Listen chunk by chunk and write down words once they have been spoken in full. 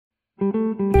Hello,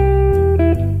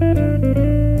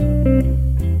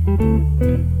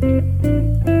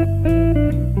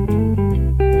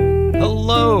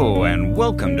 and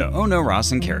welcome to Oh No,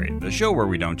 Ross and Carrie, the show where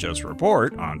we don't just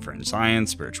report on fringe science,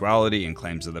 spirituality, and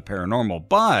claims of the paranormal,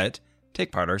 but take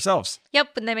part ourselves.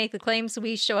 Yep, when they make the claims,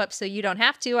 we show up so you don't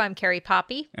have to. I'm Carrie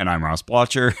Poppy. And I'm Ross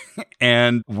Blotcher,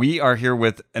 and we are here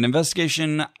with an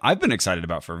investigation I've been excited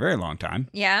about for a very long time.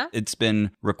 Yeah? It's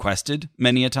been requested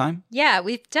many a time. Yeah,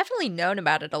 we've definitely known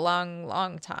about it a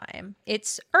long time.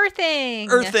 It's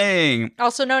earthing! Earthing!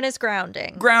 Also known as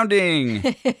grounding.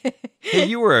 Grounding! Hey,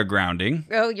 you were a grounding.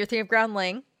 Oh, you're thinking of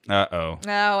groundling? Uh-oh.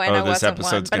 No, and I this wasn't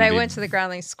episode's one, but gonna I be went to the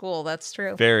groundling school. That's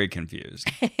true. Very confused.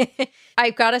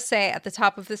 I've got to say, at the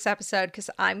top of this episode, because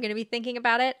I'm going to be thinking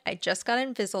about it, I just got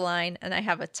Invisalign, and I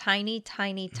have a tiny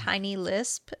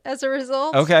lisp as a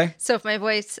result. Okay. So if my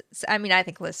voice, I mean, I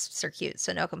think lisps are cute,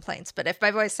 so no complaints. But if my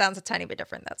voice sounds a tiny bit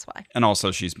different, that's why. And also,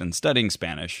 she's been studying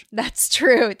Spanish. That's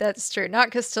true.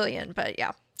 Not Castilian, but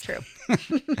yeah, true.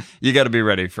 You got to be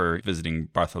ready for visiting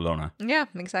Barcelona. Yeah,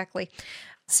 exactly.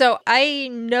 So I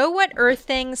know what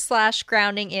earthing /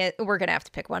 grounding is. We're going to have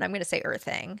to pick one. I'm going to say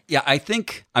earthing. Yeah, I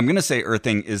think I'm going to say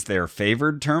earthing is their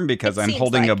favored term because I'm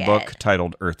holding a book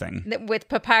titled Earthing. With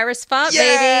papyrus font, baby.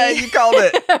 Yeah, you called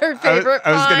it. Her favorite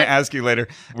I was going font. to ask you later.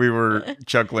 We were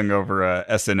chuckling over a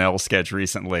SNL sketch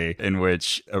recently in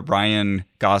which Ryan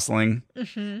Gosling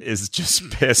is just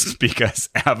pissed because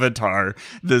Avatar,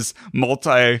 this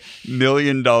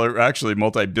multi-billion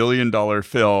dollar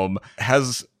film,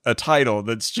 has a title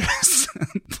that's just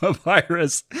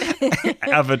Papyrus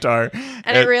Avatar.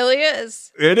 And it really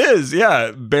is. It is,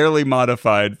 yeah. Barely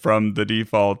modified from the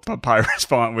default Papyrus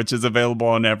font, which is available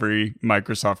on every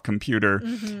Microsoft computer.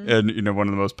 And, one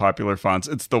of the most popular fonts.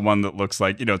 It's the one that looks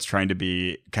like, it's trying to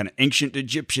be kind of ancient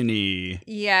Egyptian-y.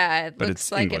 Yeah, it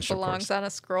looks like English, it belongs on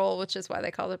a scroll, which is why they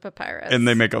call it papyrus. And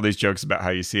they make all these jokes about how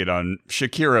you see it on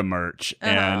Shakira merch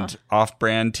and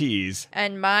off-brand tees.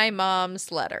 And my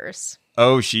mom's letters.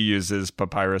 Oh, she uses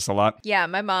papyrus a lot? Yeah,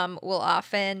 my mom will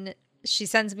often... She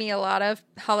sends me a lot of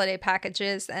holiday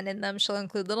packages, and in them she'll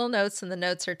include little notes, and the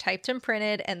notes are typed and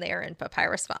printed, and they are in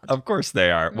papyrus font. Of course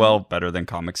they are. Well, better than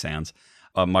Comic Sans.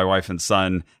 My wife and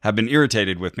son have been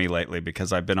irritated with me lately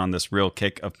because I've been on this real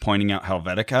kick of pointing out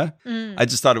Helvetica. I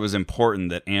just thought it was important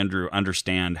that Andrew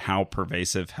understand how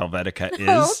pervasive Helvetica is.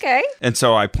 Oh, okay. And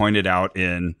so I pointed out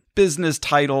in business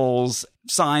titles,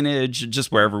 signage,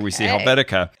 just wherever we see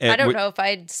Helvetica. I don't know if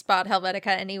I'd spot Helvetica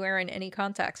anywhere in any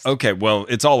context. Okay, well,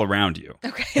 it's all around you.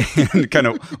 Okay. And kind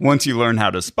of once you learn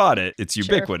how to spot it, it's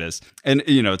ubiquitous. Sure. And,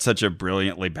 it's such a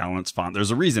brilliantly balanced font.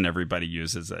 There's a reason everybody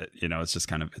uses it. It's just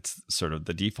it's sort of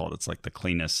the default. It's like the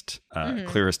cleanest,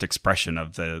 clearest expression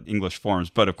of the English forms.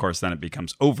 But of course, then it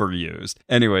becomes overused.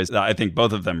 Anyways, I think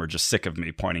both of them are just sick of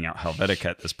me pointing out Helvetica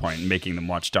at this point and making them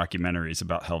watch documentaries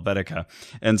about Helvetica.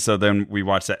 And so then we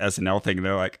watched that SNL thing. And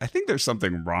they're like, I think there's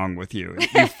something wrong with you.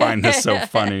 You find this so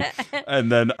funny. And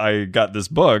then I got this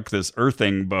book, this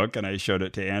earthing book, and I showed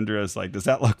it to Andrew. I was like, does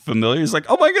that look familiar? He's like,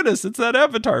 oh my goodness, it's that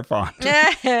Avatar font.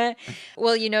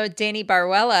 Well, Danny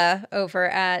Baruella over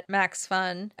at Max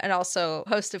Fun and also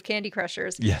host of Candy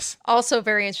Crushers. Yes. Also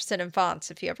very interested in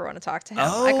fonts if you ever want to talk to him.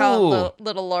 I call him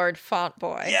Little Lord Font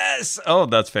Boy. Yes. Oh,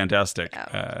 that's fantastic.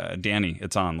 Danny,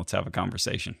 it's on. Let's have a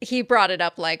conversation. He brought it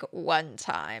up like one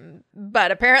time,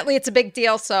 but apparently it's a big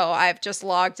deal, so I've just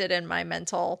logged it in my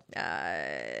mental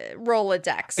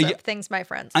Rolodex of things my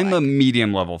friends I'm like. a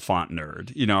medium level font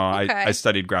nerd. Okay. I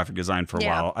studied graphic design for a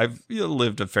while. I've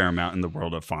lived a fair amount in the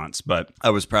world of fonts, but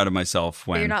I was proud of myself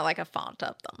when... But you're not like a font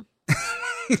of them.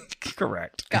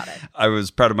 Correct. Got it. I was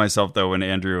proud of myself, though, when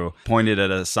Andrew pointed at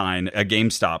a sign, a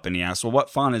GameStop, and he asked, well, what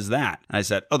font is that? And I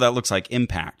said, oh, that looks like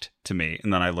Impact to me.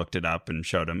 And then I looked it up and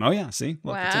showed him, oh, yeah, see?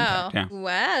 Look, it's Impact. Yeah.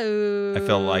 Wow. I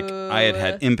felt like I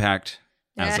had Impact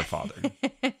as a father.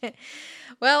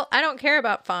 Well, I don't care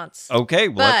about fonts. Okay,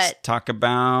 well, let's talk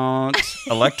about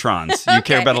electrons. You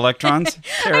care about electrons,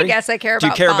 Carrie? I guess I care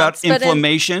about fonts. Do you care about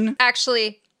inflammation?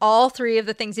 Actually, all three of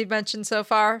the things you've mentioned so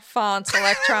far, fonts,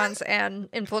 electrons, and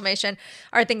inflammation,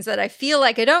 are things that I feel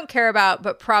like I don't care about,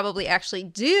 but probably actually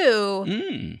do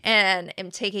and am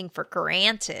taking for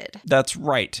granted. That's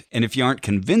right. And if you aren't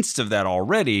convinced of that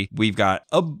already, we've got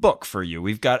a book for you.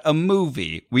 We've got a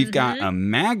movie. We've got a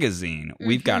magazine.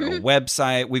 We've got a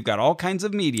website. We've got all kinds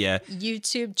of media.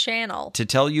 YouTube channel. To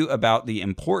tell you about the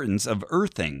importance of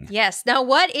earthing. Yes. Now,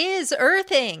 what is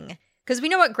earthing? Because we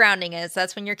know what grounding is.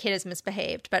 That's when your kid is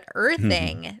misbehaved. But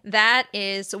earthing, that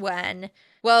is when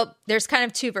Well, there's kind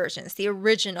of two versions. The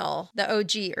original, the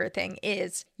OG earthing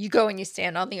is you go and you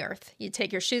stand on the earth. You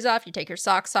take your shoes off, you take your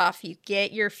socks off, you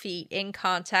get your feet in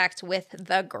contact with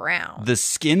the ground. The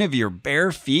skin of your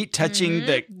bare feet touching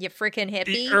you freaking hippie.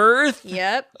 The earth?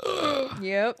 Yep.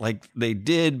 Yep. Like they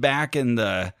did back in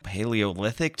the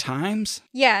Paleolithic times?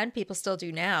 Yeah, and people still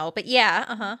do now. But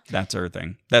yeah, That's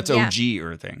earthing. That's OG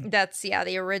earthing. That's,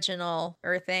 the original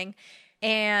earthing.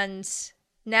 And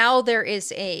now there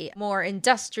is a more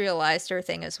industrialized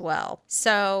earthing as well.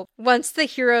 So once the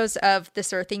heroes of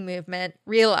this earthing movement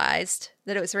realized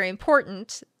that it was very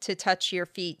important to touch your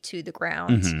feet to the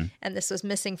ground, and this was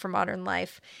missing from modern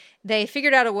life, they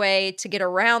figured out a way to get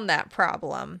around that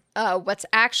problem. What's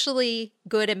actually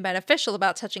good and beneficial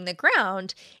about touching the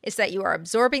ground is that you are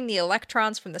absorbing the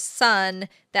electrons from the sun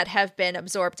that have been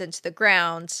absorbed into the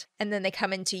ground, and then they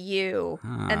come into you,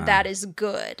 and that is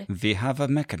good. We have a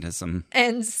mechanism.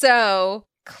 And so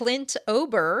Clint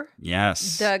Ober,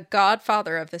 yes, the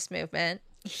godfather of this movement,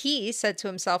 he said to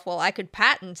himself, well, I could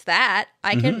patent that.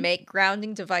 I can make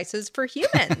grounding devices for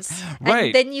humans. Right.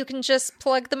 And then you can just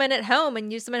plug them in at home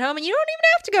and use them at home. And you don't even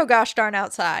have to go gosh darn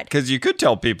outside. Because you could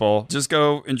tell people, just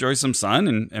go enjoy some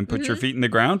sun and put your feet in the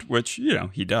ground, which,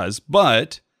 he does.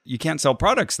 But you can't sell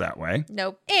products that way.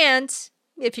 Nope. And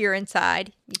if you're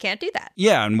inside, you can't do that.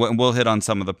 Yeah, and we'll hit on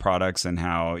some of the products and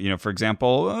how, for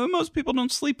example, most people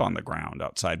don't sleep on the ground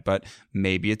outside, but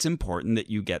maybe it's important that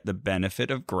you get the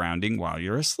benefit of grounding while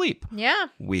you're asleep. Yeah.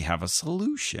 We have a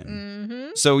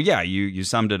solution. So yeah, you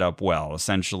summed it up well.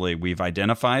 Essentially, we've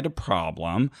identified a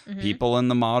problem. People in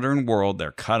the modern world,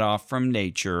 they're cut off from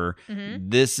nature.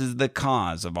 This is the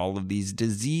cause of all of these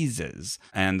diseases.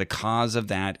 And the cause of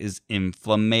that is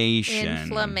inflammation.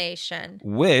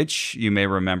 Which you may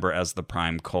remember as the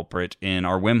prime culprit in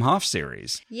our Wim Hof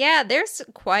series. Yeah, there's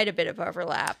quite a bit of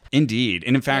overlap. Indeed.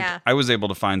 And in fact, I was able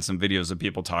to find some videos of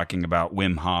people talking about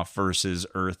Wim Hof versus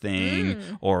earthing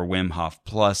or Wim Hof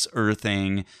plus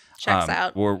earthing. Checks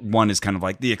out. Or one is kind of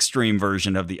like the extreme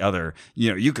version of the other.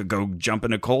 You could go jump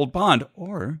in a cold pond,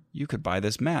 or you could buy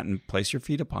this mat and place your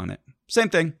feet upon it. Same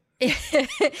thing.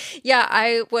 Yeah,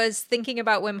 I was thinking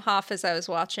about Wim Hof as I was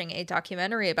watching a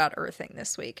documentary about earthing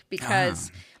this week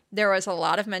because there was a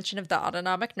lot of mention of the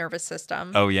autonomic nervous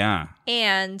system. Oh, yeah.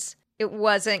 And it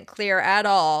wasn't clear at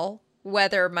all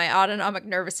whether my autonomic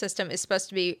nervous system is supposed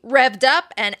to be revved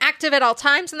up and active at all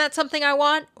times, and that's something I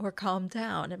want, or calmed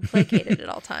down and placated at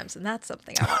all times, and that's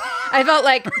something I want. I felt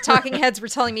like talking heads were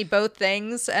telling me both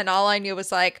things, and all I knew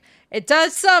was like, it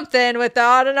does something with the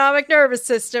autonomic nervous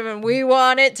system, and we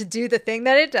want it to do the thing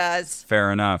that it does.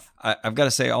 Fair enough. I've got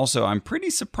to say also, I'm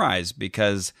pretty surprised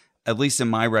because at least in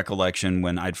my recollection,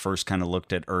 when I'd first kind of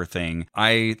looked at earthing,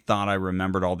 I thought I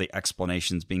remembered all the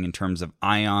explanations being in terms of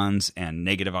ions and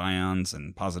negative ions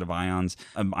and positive ions.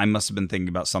 I must have been thinking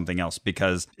about something else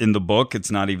because in the book, it's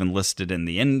not even listed in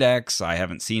the index. I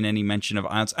haven't seen any mention of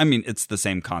ions. I mean, it's the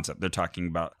same concept. They're talking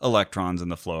about electrons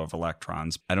and the flow of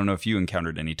electrons. I don't know if you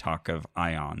encountered any talk of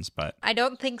ions, but I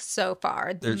don't think so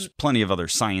far. There's plenty of other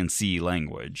science-y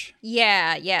language.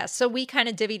 Yeah. So we kind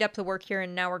of divvied up the work here,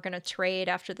 and now we're going to trade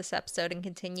after this episode and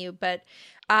continue. But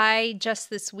I just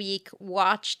this week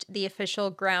watched the official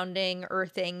grounding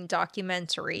earthing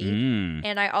documentary,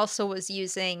 and I also was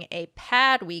using a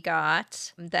pad we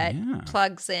got that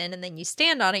plugs in, and then you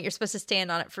stand on it. You're supposed to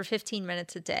stand on it for 15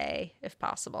 minutes a day, if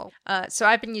possible. So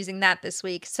I've been using that this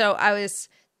week. So I was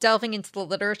delving into the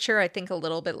literature, I think a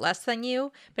little bit less than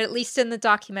you, but at least in the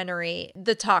documentary,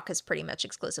 the talk is pretty much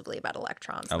exclusively about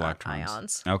electrons. Not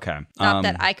ions. Okay. Not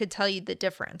that I could tell you the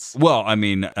difference. Well, I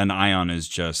mean, an ion is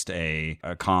just a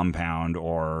compound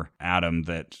or atom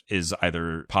that is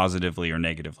either positively or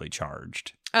negatively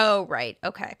charged. Oh, right.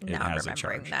 Okay. It Now I'm has a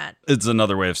remembering charge. that. It's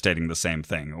another way of stating the same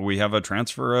thing. We have a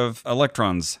transfer of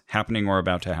electrons happening or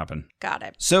about to happen. Got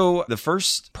it. So the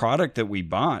first product that we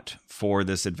bought for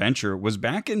this adventure was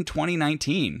back in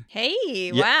 2019.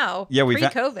 Hey, wow. Yeah,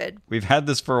 pre-COVID. We've had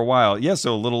this for a while. Yeah,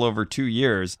 so a little over 2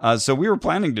 years. So we were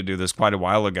planning to do this quite a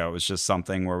while ago. It was just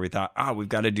something where we thought, we've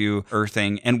got to do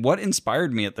earthing. And what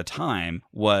inspired me at the time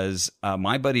was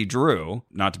my buddy Drew,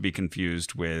 not to be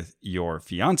confused with your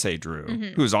fiance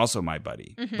Drew, who's also my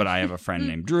buddy. But I have a friend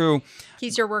named Drew.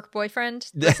 He's your work boyfriend?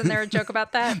 Wasn't there a joke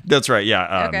about that? That's right,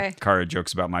 yeah. Okay. Cara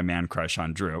jokes about my man crush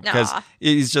on Drew because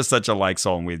he's just such a like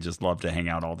soul and we just love to hang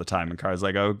out all the time. And Cara's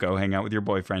like, go hang out with your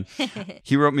boyfriend.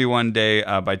 He wrote me one day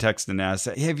by text and asked,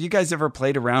 hey, have you guys ever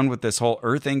played around with this whole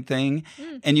earthing thing?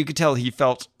 And you could tell he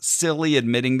felt silly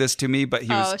admitting this to me, but he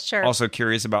was also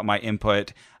curious about my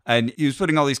input. And he was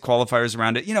putting all these qualifiers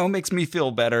around it. It makes me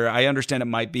feel better. I understand it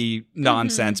might be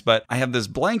nonsense, but I have this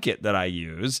blanket that I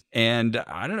use, and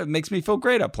I don't know, it makes me feel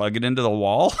great. I plug it into the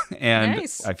wall, and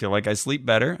nice. I feel like I sleep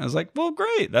better. I was like, well,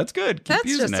 great. That's good. Keep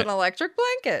using it. That's just an electric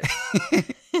blanket.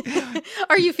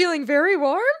 Are you feeling very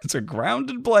warm? It's a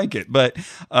grounded blanket. But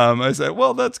I said,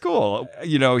 well, that's cool.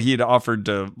 He had offered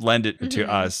to lend it to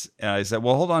us. And I said,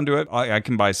 well, hold on to it. I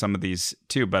can buy some of these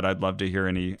too, but I'd love to hear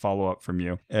any follow-up from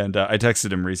you. And I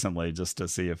texted him recently just to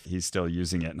see if he's still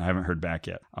using it, and I haven't heard back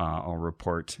yet. I'll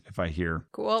report if I hear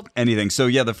anything. So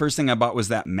yeah, the first thing I bought was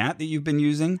that mat that you've been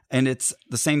using, and it's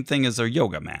the same thing as a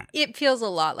yoga mat. It feels a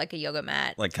lot like a yoga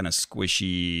mat. Like kind of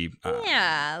squishy,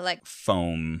 like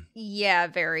foam. Yeah,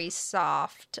 very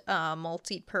soft,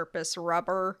 multi-purpose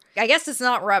rubber. I guess it's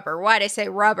not rubber. Why'd I say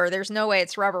rubber? There's no way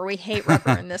it's rubber. We hate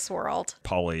rubber in this world.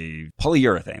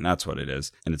 Polyurethane, that's what it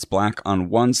is. And it's black on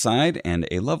one side and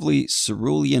a lovely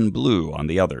cerulean blue on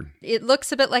the other. It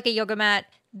looks a bit like a yoga mat.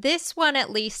 This one, at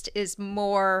least, is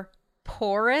more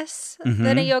porous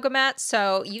than a yoga mat.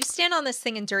 So you stand on this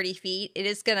thing in dirty feet, it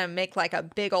is going to make like a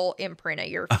big old imprint of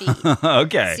your feet.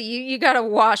 Okay. So you got to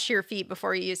wash your feet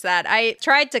before you use that. I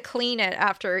tried to clean it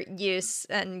after use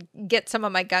and get some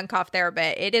of my gunk off there,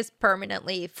 but it is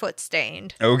permanently foot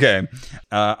stained. Okay.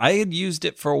 I had used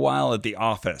it for a while at the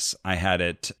office. I had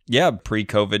it,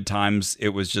 pre-COVID times. It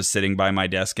was just sitting by my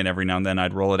desk, and every now and then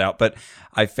I'd roll it out. But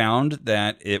I found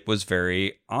that it was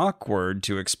very awkward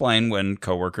to explain when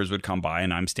coworkers would come by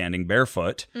and I'm standing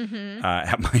barefoot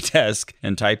at my desk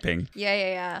and typing.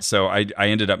 Yeah. So I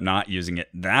ended up not using it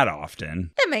that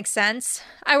often. That makes sense.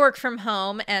 I work from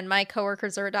home, and my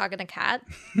coworkers are a dog and a cat,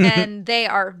 and they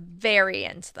are very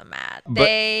into the mat.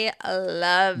 They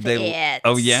love it.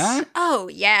 Oh, yeah? Oh,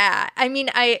 yeah. I mean,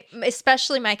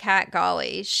 especially my cat,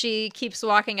 Golly, she keeps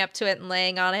walking up to it and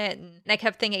laying on it, and I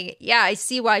kept thinking, I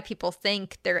see why people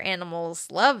think their animals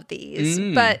love these.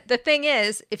 But the thing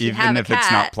is, if you have a cat... Even if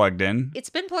it's not plugged in? It's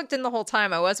been plugged in the whole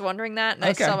time. I was wondering that, and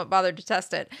I still haven't bothered to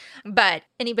test it. But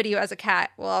anybody who has a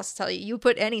cat will also tell you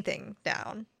put anything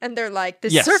down, and they're like,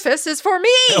 this surface is for me!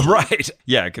 Right.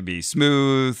 Yeah, it could be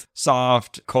smooth,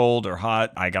 soft, cold, or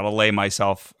hot. I gotta lay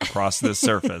myself across this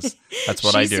surface. That's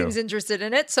what I do. She seems interested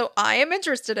in it, so I am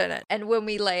interested in it. And when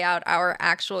we lay out our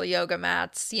actual yoga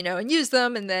mats, and use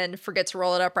them, and then forget to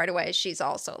roll it up right away, she's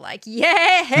also like,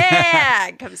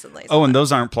 comes and lays Oh, and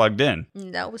those aren't plugged in?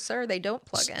 No, sir, they don't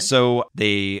plug in. So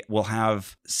they will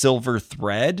have silver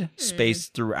thread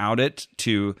spaced throughout it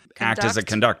to act as a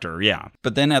conductor. Yeah.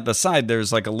 But then at the side,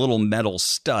 there's like a little metal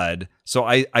stud. So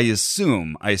I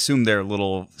assume they're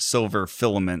little silver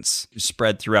filaments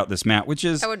spread throughout this mat, which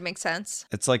is... That would make sense.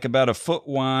 It's like about a foot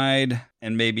wide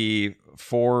and maybe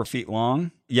 4 feet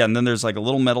long. Yeah, and then there's like a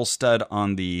little metal stud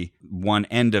on the one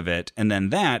end of it, and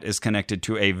then that is connected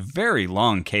to a very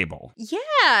long cable. Yeah.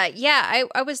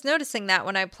 I was noticing that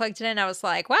when I plugged it in. I was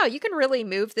like, wow, you can really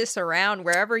move this around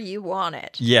wherever you want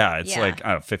it. Yeah, it's like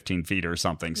 15 feet or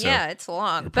something. So yeah, it's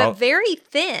long, but very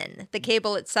thin. The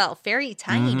cable itself, very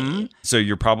tiny. So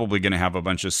you're probably going to have a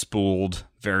bunch of spooled,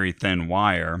 very thin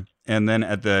wire. And then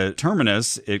at the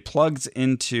terminus, it plugs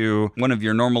into one of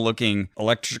your normal-looking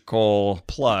electrical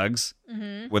plugs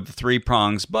with the 3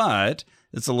 prongs, but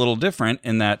it's a little different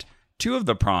in that 2 of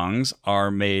the prongs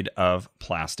are made of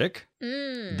plastic.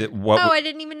 I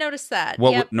didn't even notice that.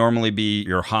 What would normally be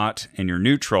your hot and your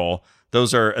neutral,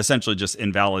 those are essentially just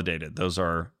invalidated. Those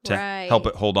are to help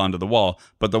it hold on to the wall.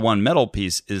 But the one metal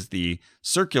piece is the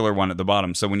circular one at the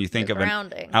bottom. So when you think of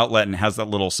an outlet and has that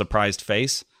little surprised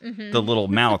face, the little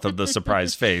mouth of the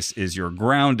surprised face is your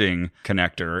grounding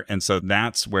connector. And so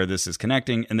that's where this is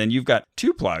connecting. And then you've got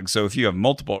 2 plugs. So if you have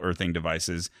multiple earthing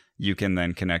devices, you can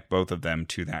then connect both of them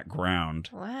to that ground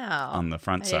on the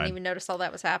front side. I didn't even notice all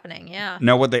that was happening. Yeah.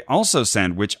 Now, what they also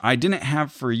send, which I didn't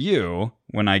have for you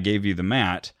when I gave you the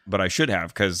mat, but I should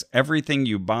have, because everything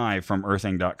you buy from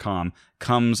earthing.com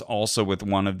comes also with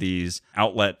one of these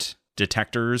outlet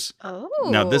detectors. Oh.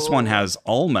 Now, this one has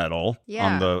all metal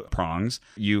on the prongs.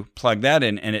 You plug that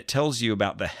in, and it tells you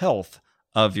about the health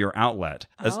of your outlet.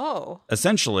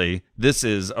 Essentially, this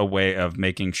is a way of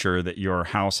making sure that your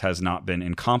house has not been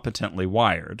incompetently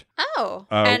wired.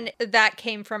 And that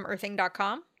came from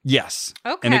earthing.com? Yes.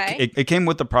 Okay. And it came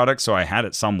with the product, so I had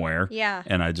it somewhere. Yeah.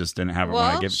 And I just didn't have it when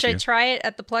I gave it to you. Should I try it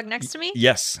at the plug next to me?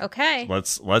 Yes. Okay.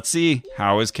 Let's see.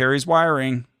 How is Carrie's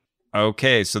wiring?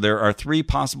 Okay, so there are 3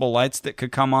 possible lights that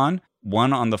could come on.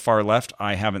 One on the far left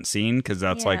I haven't seen because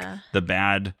that's like the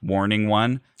bad warning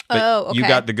one. But okay. You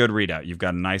got the good readout. You've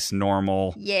got a nice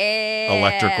normal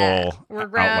electrical We're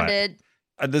grounded.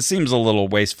 Outlet. This seems a little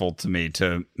wasteful to me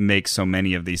to make so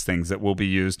many of these things that will be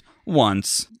used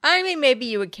once. I mean, maybe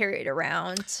you would carry it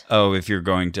around. Oh, if you're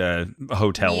going to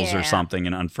hotels or something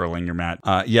and unfurling your mat.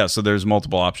 So there's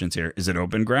multiple options here. Is it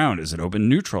open ground? Is it open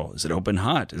neutral? Is it open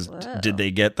hot? Did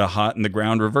they get the hot and the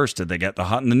ground reversed? Did they get the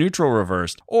hot and the neutral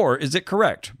reversed? Or is it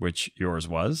correct, which yours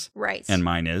was? Right. And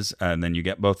mine is. And then you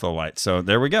get both the lights. So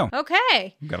there we go.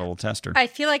 Okay. We've got a little tester. I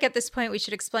feel like at this point we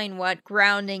should explain what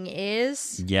grounding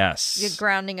is. Yes. The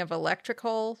grounding of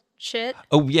electrical shit.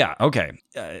 Oh, yeah. Okay.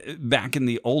 Back in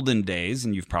the olden days,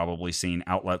 and you've probably seen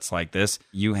outlets like this,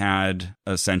 you had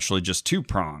essentially just two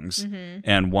prongs.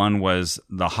 And one was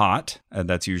the hot,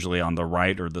 that's usually on the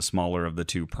right or the smaller of the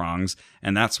two prongs.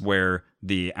 And that's where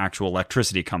the actual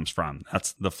electricity comes from.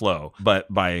 That's the flow.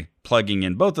 But by plugging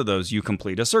in both of those, you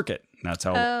complete a circuit. That's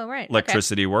how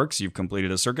electricity works. You've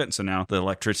completed a circuit. So now the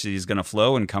electricity is going to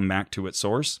flow and come back to its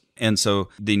source. And so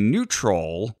the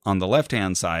neutral on the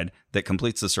left-hand side that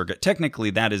completes the circuit, technically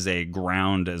that is a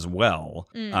ground as well,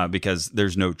 because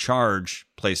there's no charge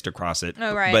placed across it.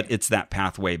 Oh, right. But it's that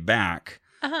pathway back.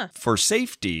 For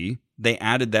safety, they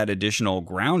added that additional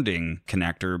grounding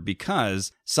connector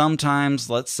because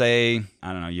sometimes, let's say,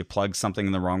 I don't know, you plug something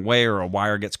in the wrong way or a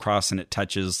wire gets crossed and it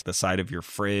touches the side of your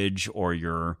fridge or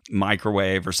your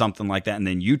microwave or something like that. And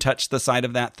then you touch the side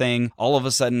of that thing. All of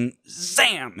a sudden,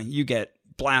 zam, you get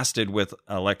blasted with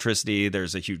electricity.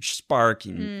 There's a huge spark.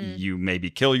 You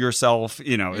maybe kill yourself.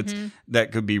 It's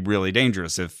that could be really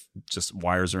dangerous if just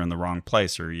wires are in the wrong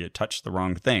place or you touch the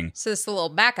wrong thing. So it's the little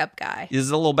backup guy.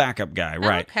 Is a little backup guy,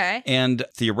 right? Okay. And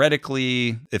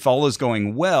theoretically, if all is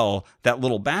going well, that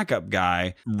little backup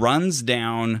guy runs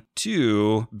down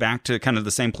back to kind of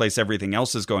the same place everything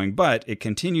else is going, but it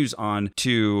continues on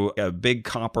to a big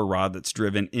copper rod that's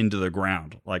driven into the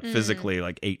ground, like physically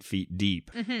like 8 feet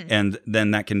deep. And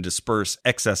then that can disperse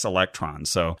excess electrons.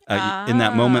 So in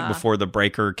that moment before the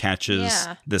breaker catches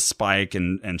this spike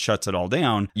and shuts it all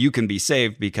down, you can be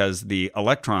saved because the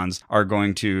electrons are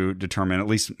going to determine, at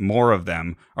least more of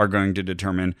them are going to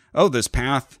determine, this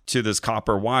path to this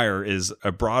copper wire is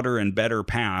a broader and better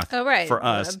path for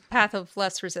us. A path of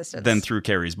less resistance. Than through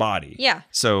Carrie's body. Yeah.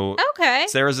 So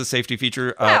there's a safety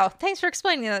feature. Wow, thanks for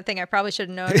explaining that thing. I probably should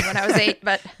have known when I was 8,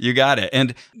 but... You got it.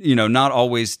 And, not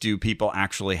always do people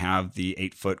actually have the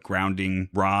 8-foot grounding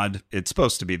rod. It's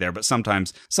supposed to be there, but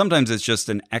sometimes it's just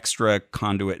an extra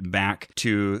conduit back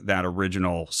to that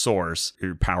original source,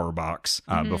 your power box,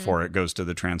 before it goes to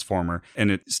the transformer.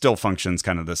 And it still functions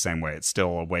kind of the same way. It's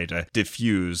still a way to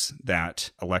diffuse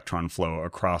that electron flow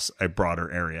across a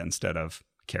broader area instead of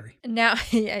Carrie. Now,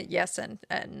 yes, and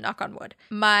knock on wood.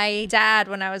 My dad,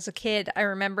 when I was a kid, I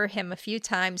remember him a few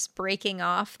times breaking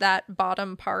off that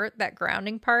bottom part, that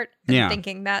grounding part, and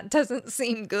thinking that doesn't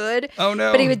seem good. Oh,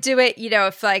 no. But he would do it,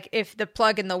 if the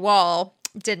plug in the wall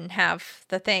didn't have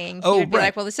the thing, he would be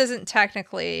like, well, this isn't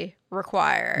technically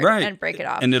required, and break it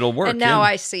off. And it'll work. And now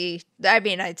I see,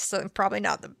 it's probably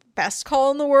not the best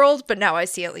call in the world, but now I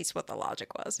see at least what the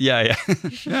logic was. Yeah.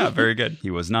 Yeah, very good. He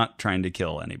was not trying to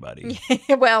kill anybody.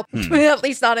 Well, at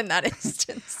least not in that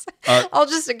instance. I'll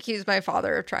just accuse my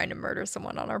father of trying to murder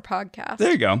someone on our podcast.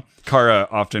 There you go. Kara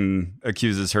often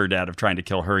accuses her dad of trying to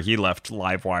kill her. He left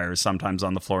live wires sometimes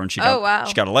on the floor, and she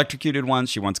got electrocuted once.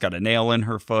 She once got a nail in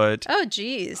her foot. Oh,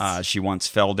 geez. She once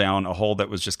fell down a hole that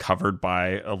was just covered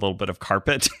by a little bit of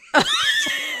carpet.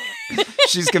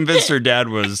 She's convinced her dad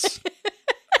was,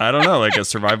 I don't know, like a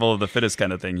survival of the fittest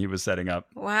kind of thing he was setting up.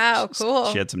 Wow,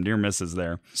 cool. She had some near misses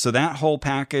there. So that whole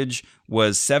package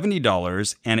was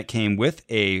 $70, and it came with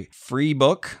a free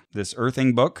book, this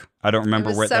earthing book. I don't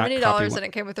remember where that copy went. $70 and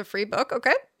it came with a free book,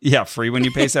 okay? Yeah, free when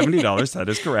you pay $70. That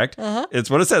is correct. It's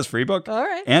what it says, free book. All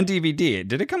right. And DVD.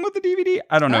 Did it come with the DVD?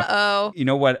 I don't know. Uh-oh. You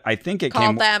know what? I think it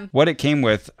Call them. What it came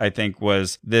with, I think,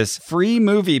 was this free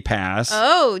movie pass.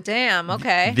 Oh, damn.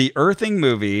 Okay. The Earthing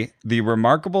movie, The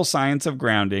Remarkable Science of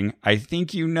Grounding. I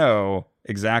think you know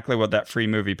exactly what that free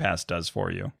movie pass does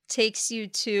for you. Takes you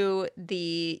to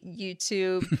the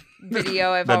YouTube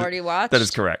video I've already watched. That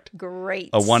is correct. Great.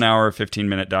 A 1 hour,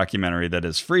 15-minute documentary that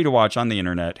is free to watch on the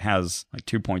internet, has like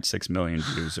 2.6 million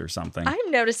views or something.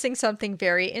 I'm noticing something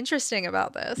very interesting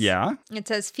about this. Yeah? It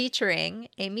says featuring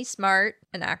Amy Smart,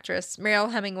 an actress,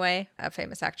 Meryl Hemingway, a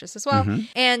famous actress as well,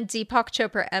 and Deepak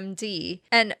Chopra, MD.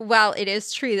 And while it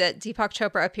is true that Deepak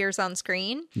Chopra appears on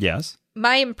screen, yes,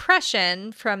 my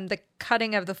impression from the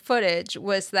cutting of the footage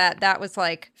was that was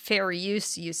like fair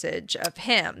use usage of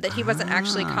him, that he wasn't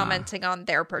actually commenting on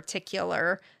their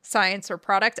particular science or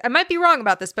product. I might be wrong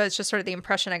about this, but it's just sort of the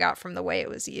impression I got from the way it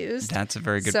was used. That's a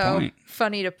very good point.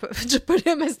 Funny to put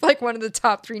him as like one of the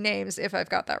top 3 names, if I've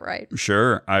got that right.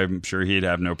 Sure. I'm sure he'd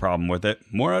have no problem with it.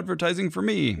 More advertising for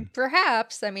me.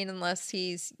 Perhaps. I mean, unless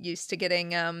he's used to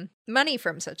getting money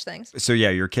from such things. So yeah,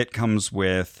 your kit comes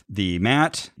with the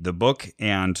mat, the book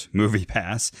and movie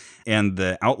pass, and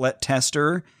the outlet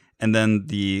tester, and then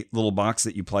the little box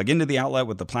that you plug into the outlet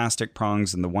with the plastic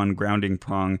prongs and the one grounding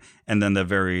prong, and then the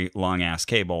very long-ass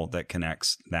cable that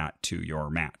connects that to your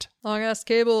mat. Long-ass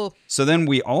cable. So then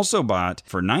we also bought,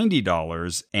 for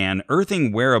 $90, an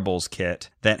earthing wearables kit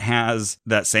that has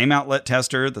that same outlet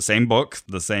tester, the same book,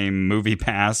 the same movie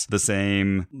pass, the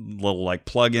same little like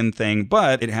plug-in thing,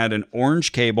 but it had an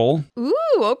orange cable. Ooh,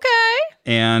 okay.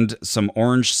 And some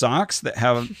orange socks that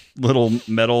have little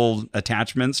metal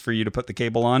attachments for you to put the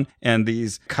cable on, and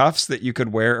these cuffs that you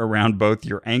could wear around both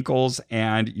your ankles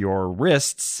and your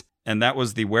wrists. And that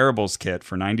was the wearables kit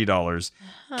for $90.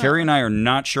 Carrie and I are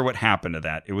not sure what happened to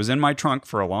that. It was in my trunk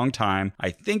for a long time. I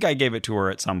think I gave it to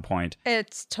her at some point.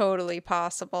 It's totally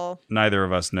possible. Neither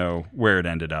of us know where it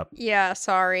ended up. Yeah,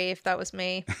 sorry if that was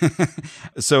me.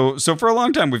 So for a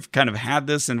long time, we've kind of had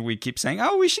this, and we keep saying,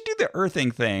 oh, we should do the earthing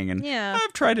thing. And yeah.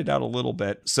 I've tried it out a little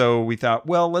bit. So we thought,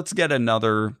 well, let's get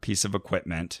another piece of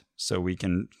equipment so we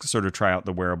can sort of try out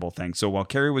the wearable thing. So while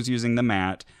Carrie was using the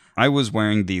mat, I was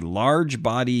wearing the large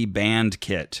body band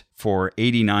kit for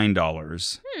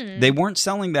 $89. They weren't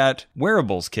selling that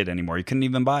wearables kit anymore. You couldn't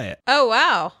even buy it. Oh,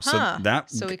 wow.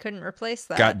 So we couldn't replace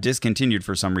that. Got discontinued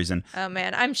for some reason. Oh,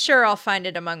 man. I'm sure I'll find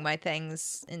it among my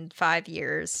things in 5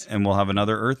 years. And we'll have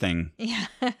another earthing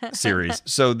series.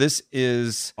 So this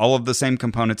is all of the same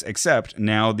components, except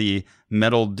now the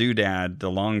metal doodad,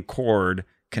 the long cord,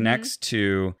 connects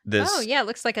to this. Oh, yeah. It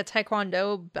looks like a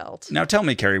Taekwondo belt. Now tell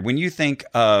me, Carrie, when you think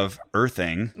of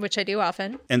earthing, which I do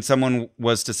often, and someone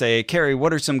was to say, Carrie,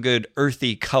 what are some good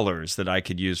earthy colors that I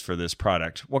could use for this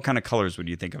product? What kind of colors would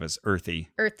you think of as earthy?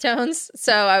 Earth tones.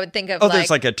 So I would think of there's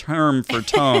like a term for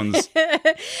tones.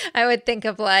 I would think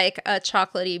of like a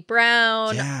chocolatey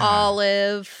brown,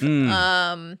 olive,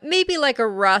 maybe like a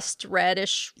rust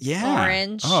reddish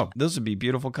orange. Oh, those would be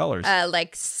beautiful colors.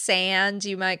 Like sand,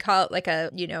 you might call it like a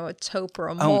taupe or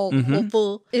a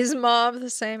mauve. Is mauve the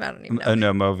same? I don't even know.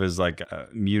 No, mauve is like a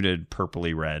muted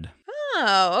purpley red.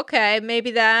 Oh, okay.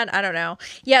 Maybe that. I don't know.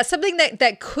 Yeah, something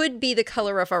that could be the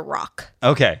color of a rock.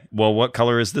 Okay. Well, what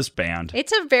color is this band?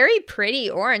 It's a very pretty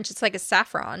orange. It's like a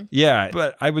saffron. Yeah,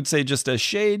 but I would say just a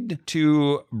shade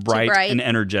too bright and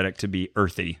energetic to be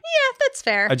earthy. Yeah, that's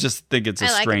fair. I just think it's a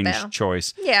strange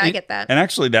choice. Yeah, I get that. And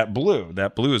actually that blue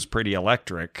is pretty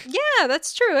electric. Yeah,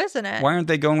 that's true, isn't it? Why aren't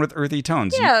they going with earthy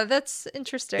tones? Yeah, that's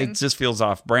interesting. It just feels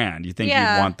off brand. You think you'd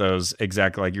want those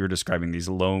exactly like you were describing, these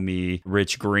loamy,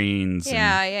 rich greens.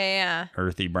 Yeah.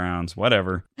 Earthy browns,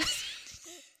 whatever.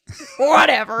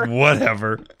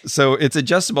 Whatever. So it's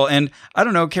adjustable. And I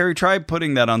don't know, Carrie, try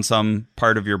putting that on some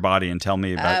part of your body and tell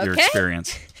me about your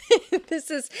experience. This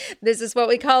is what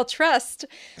we call trust.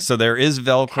 So there is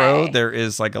Velcro. Okay. There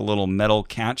is like a little metal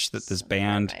catch that this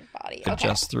band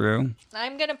adjusts through.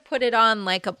 I'm going to put it on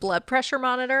like a blood pressure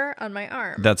monitor on my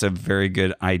arm. That's a very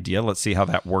good idea. Let's see how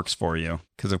that works for you.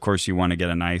 Because, of course, you want to get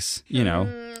a nice,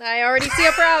 I already see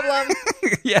a problem.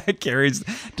 Yeah, Carrie's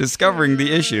discovering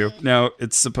the issue. Now,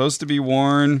 it's supposed to be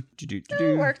worn.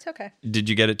 It worked. Okay. Did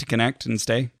you get it to connect and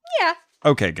stay? Yeah.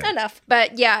 Okay, good. Enough.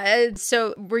 But yeah,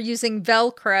 so we're using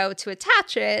Velcro to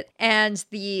attach it, and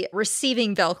the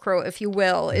receiving Velcro, if you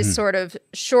will, is sort of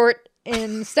short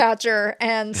in stature,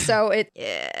 and so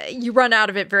you run out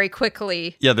of it very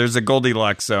quickly. Yeah, there's a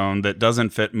Goldilocks zone that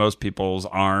doesn't fit most people's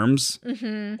arms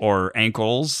or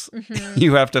ankles.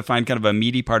 You have to find kind of a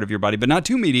meaty part of your body, but not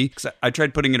too meaty, because I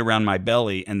tried putting it around my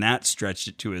belly, and that stretched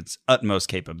it to its utmost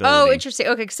capability. Oh, interesting.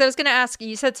 Okay, because I was going to ask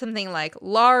you said something like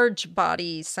large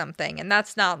body something, and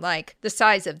that's not like the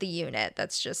size of the unit.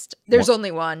 That's just, there's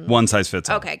only one. One size fits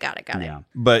all. Okay, got it. Yeah.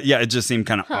 But yeah, it just seemed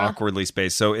kind of awkwardly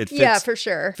spaced, so it fits. Yeah, for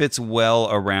sure. Fits well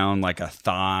around like a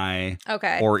thigh,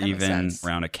 or even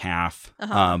around a calf.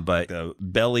 But the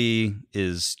belly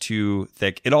is too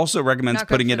thick. It also recommends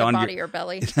putting it on your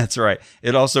belly. That's right.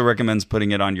 It also recommends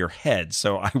putting it on your head.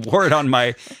 So I wore it on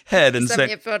my head and sent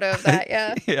me a photo of that.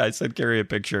 Yeah. Yeah, I sent Carrie a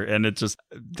picture, and it just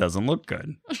doesn't look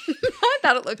good. I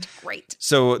thought it looked great.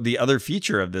 So the other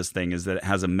feature of this thing is that it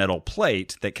has a metal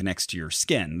plate that connects to your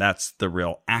skin. That's the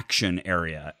real action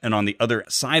area. And on the other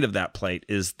side of that plate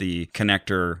is the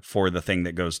connector for for the thing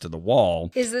that goes to the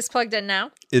wall. Is this plugged in now?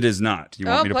 It is not. You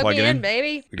want me to plug it in?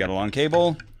 Baby. We got a long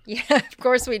cable. Yeah, of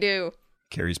course we do.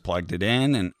 Carrie's plugged it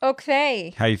in. And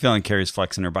okay. How you feeling? Carrie's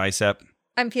flexing her bicep.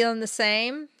 I'm feeling the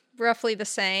same. Roughly the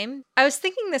same. I was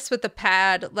thinking this with the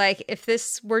pad, like if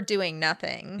this were doing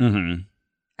nothing,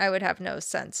 I would have no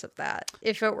sense of that.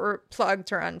 If it were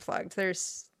plugged or unplugged,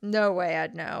 there's no way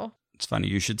I'd know. It's funny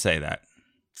you should say that.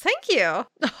 Thank you.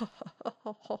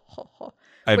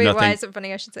 Why is it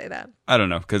funny I should say that? I don't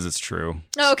know, because it's true.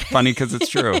 Okay. It's funny because it's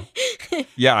true.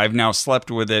 Yeah, I've now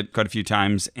slept with it quite a few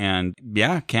times, and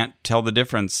can't tell the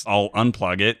difference. I'll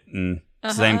unplug it, and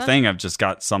same thing. I've just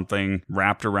got something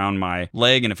wrapped around my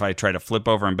leg, and if I try to flip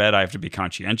over in bed, I have to be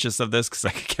conscientious of this because I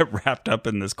could get wrapped up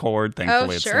in this cord.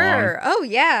 Thankfully, it's long. Oh,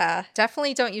 yeah.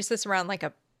 Definitely don't use this around like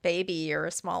a baby or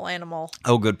a small animal.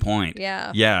 Oh, good point.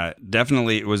 Yeah. Yeah,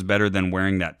 definitely it was better than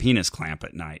wearing that penis clamp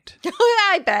at night.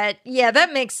 I bet. Yeah,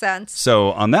 that makes sense.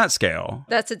 So on that scale...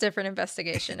 That's a different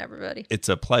investigation, everybody. It's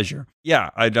a pleasure.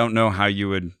 Yeah, I don't know how you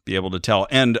would be able to tell.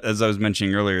 And as I was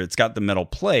mentioning earlier, it's got the metal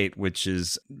plate, which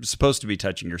is supposed to be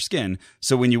touching your skin.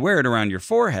 So when you wear it around your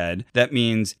forehead, that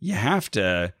means you have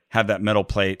to have that metal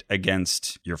plate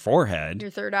against your forehead. Your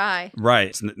third eye. Right.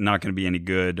 It's not going to be any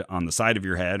good on the side of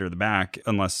your head or the back,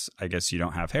 unless I guess you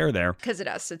don't have hair there. Because it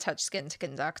has to touch skin to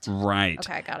conduct. Right.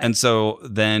 Okay, got it. And so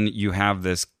then you have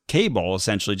this cable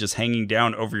essentially just hanging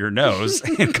down over your nose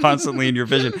and constantly in your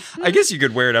vision. I guess you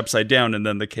could wear it upside down and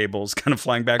then the cable's kind of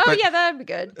flying back. Oh, yeah, that'd be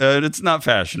good. It's not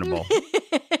fashionable.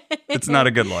 It's not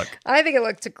a good look. I think it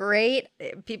looked great.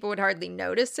 People would hardly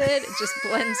notice it. It just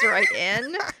blends right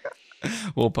in.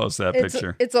 We'll post that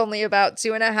picture. It's only about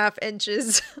 2.5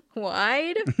 inches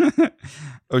wide.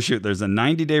 Oh, shoot. There's a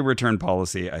 90-day return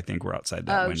policy. I think we're outside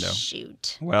that window. Oh,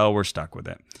 shoot. Well, we're stuck with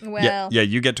it. Well. Yeah,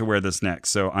 you get to wear this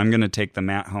next. So I'm going to take the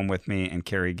mat home with me, and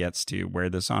Carrie gets to wear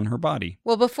this on her body.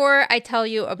 Well, before I tell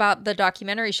you about the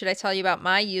documentary, should I tell you about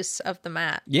my use of the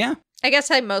mat? Yeah. I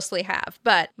guess I mostly have,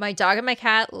 but my dog and my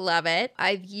cat love it.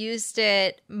 I've used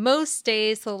it most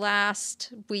days the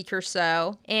last week or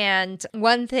so. And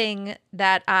one thing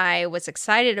that I was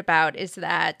excited about is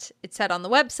that it said on the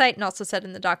website and also said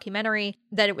in the documentary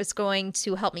that it was going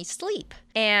to help me sleep.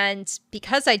 And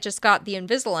because I just got the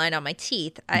Invisalign on my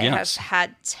teeth, I have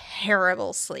had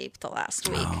terrible sleep the last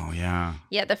week. Oh, yeah.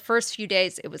 Yeah, the first few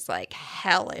days, it was like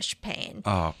hellish pain.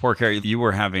 Oh, poor Carrie. You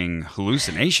were having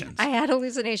hallucinations. I had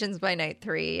hallucinations by night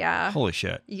 3, yeah. Holy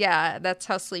shit. Yeah, that's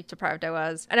how sleep deprived I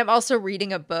was. And I'm also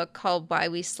reading a book called Why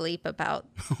We Sleep about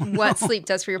what sleep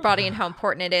does for your body and how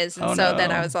important it is. And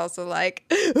then I was also like,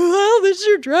 well, this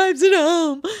sure drives it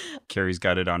home. Carrie's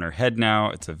got it on her head now.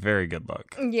 It's a very good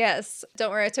look. Yes. Don't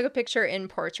worry, I took a picture in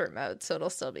portrait mode, so it'll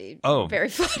still be very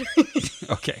flattering.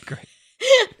 Okay, great.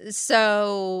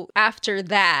 So after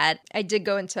that, I did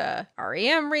go into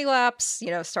REM relapse,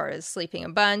 started sleeping a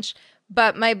bunch.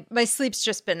 But my sleep's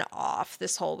just been off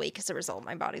this whole week. As a result,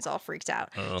 my body's all freaked out.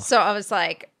 So I was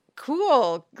like,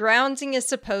 cool. Grounding is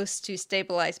supposed to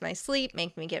stabilize my sleep,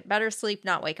 make me get better sleep,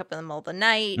 not wake up in the middle of the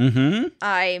night. Mm-hmm.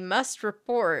 I must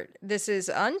report this is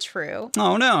untrue.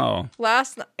 Oh, no.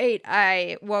 Last night,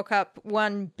 I woke up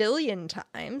 1 billion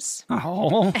times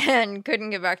and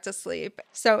couldn't get back to sleep.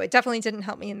 So it definitely didn't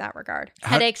help me in that regard.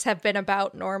 Headaches have been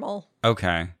about normal.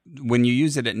 Okay. When you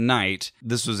use it at night,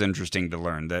 this was interesting to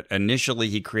learn that initially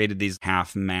he created these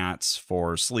half mats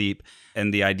for sleep.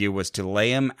 And the idea was to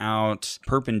lay them out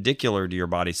perpendicular to your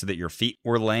body so that your feet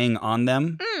were laying on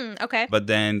them. Okay. But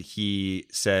then he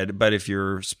said, but if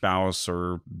your spouse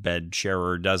or bed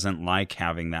sharer doesn't like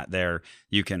having that there,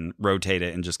 you can rotate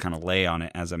it and just kind of lay on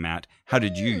it as a mat. How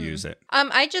did you use it?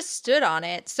 I just stood on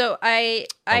it. So I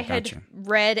had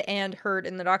read and heard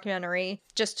in the documentary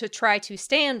just to try to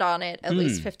stand on it at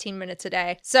least 15 minutes a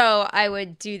day. So I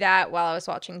would do that while I was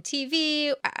watching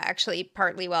TV, actually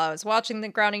partly while I was watching the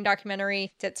grounding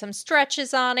documentary, did some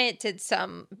stretches on it, did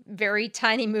some very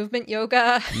tiny movement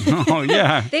yoga. Oh,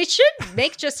 yeah. They should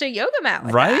make just a yoga mat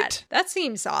with that. That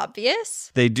seems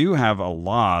obvious. They do have a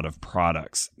lot of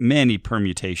products, many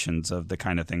permutations of the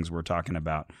kind of things we're talking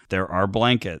about. There are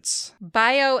blankets.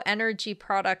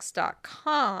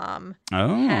 Bioenergyproducts.com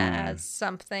has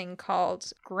something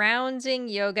called Grounding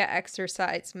Yoga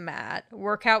Exercise Mat.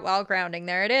 Workout while grounding.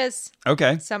 There it is.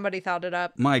 Okay. Somebody thought it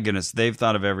up. My goodness, they've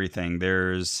thought of everything.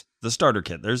 There's the starter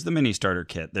kit. There's the mini starter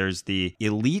kit. There's the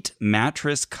Elite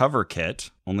Mattress Cover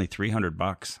Kit. Only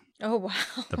 $300. Oh, wow.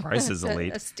 The price is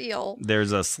elite. A steal.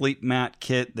 There's a sleep mat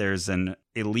kit. There's an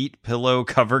Elite Pillow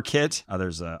Cover Kit.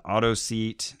 There's an auto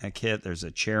seat kit. There's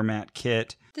a chair mat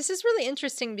kit. This is really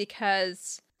interesting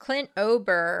because Clint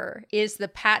Ober is the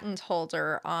patent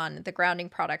holder on the grounding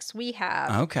products we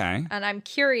have. Okay. And I'm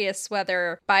curious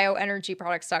whether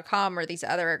bioenergyproducts.com or these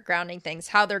other grounding things,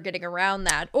 how they're getting around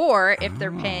that, or if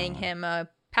they're paying him a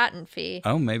patent fee.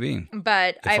 Oh, maybe.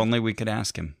 But if only we could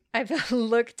ask him. I've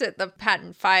looked at the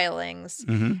patent filings,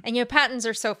 and patents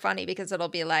are so funny because it'll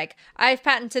be like, I've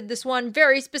patented this one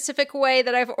very specific way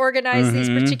that I've organized these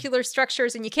particular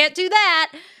structures, and you can't do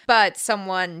that. But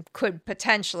someone could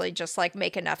potentially just like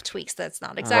make enough tweaks that's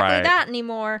not exactly that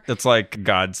anymore. It's like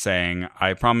God saying,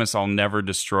 I promise I'll never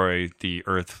destroy the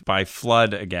earth by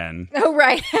flood again. Oh,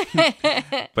 right.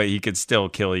 But he could still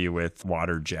kill you with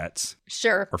water jets.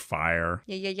 Sure. Or fire.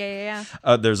 Yeah.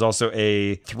 There's also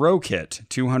a throw kit,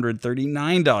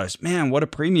 $239. Man, what a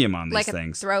premium on these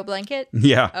things. Like a throw blanket?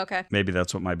 Yeah. Okay. Maybe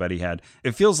that's what my buddy had.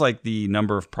 It feels like the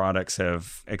number of products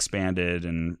have expanded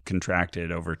and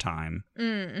contracted over time.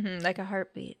 Like a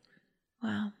heartbeat.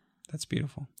 Wow. That's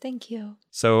beautiful. Thank you.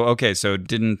 So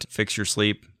didn't fix your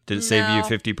sleep? Did it save you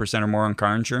 50% or more on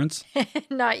car insurance?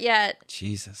 Not yet.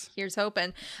 Jesus. Here's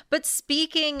hoping. But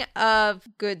speaking of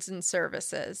goods and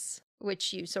services,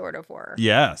 which you sort of were.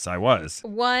 Yes, I was.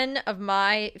 One of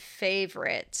my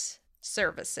favorite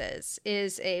services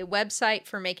is a website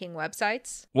for making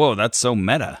websites. Whoa, that's so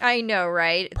meta. I know,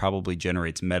 right? Probably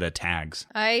generates meta tags.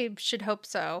 I should hope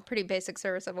so. Pretty basic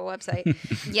service of a website.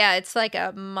 Yeah, it's like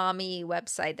a mommy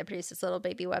website that produces little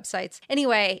baby websites.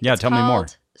 Anyway, yeah, tell me more.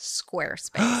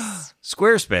 Squarespace.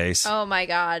 Squarespace. Oh my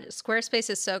God. Squarespace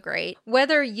is so great.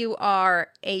 Whether you are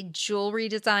a jewelry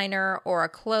designer or a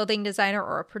clothing designer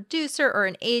or a producer or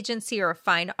an agency or a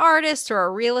fine artist or a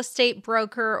real estate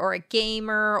broker or a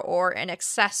gamer or an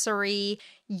accessory,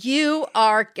 you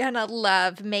are gonna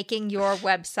love making your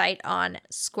website on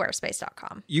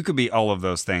squarespace.com. You could be all of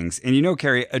those things. And you know,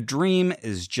 Carrie, a dream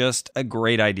is just a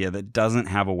great idea that doesn't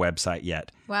have a website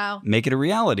yet. Wow. Make it a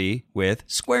reality with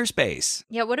Squarespace.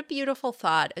 Yeah, what a beautiful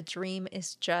thought. A dream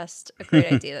is just a great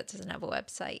idea that doesn't have a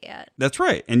website yet. That's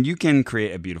right. And you can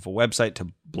create a beautiful website to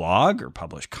blog or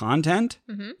publish content.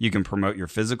 You can promote your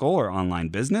physical or online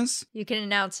business. You can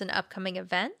announce an upcoming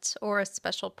event or a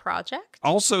special project.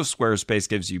 Also, Squarespace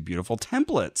gives you beautiful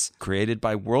templates created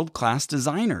by world-class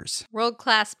designers.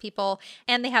 World-class people.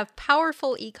 And they have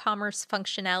powerful e-commerce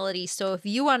functionality. So if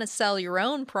you want to sell your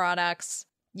own products,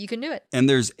 you can do it. And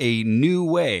there's a new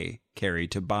way, Carrie,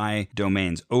 to buy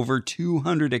domains. Over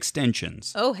 200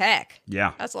 extensions. Oh, heck.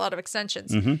 Yeah. That's a lot of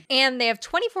extensions. And they have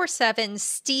 24/7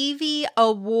 Stevie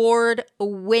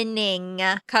Award-winning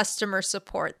customer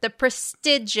support. The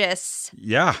prestigious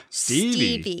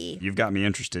Stevie. You've got me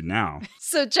interested now.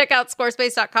 So check out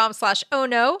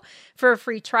squarespace.com/ohno for a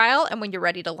free trial. And when you're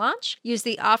ready to launch, use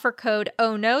the offer code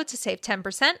OHNO to save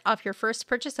 10% off your first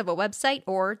purchase of a website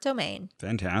or domain.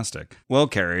 Fantastic. Well,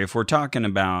 Carrie, if we're talking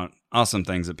about awesome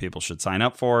things that people should sign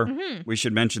up for, we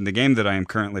should mention the game that I am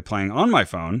currently playing on my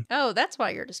phone. Oh, that's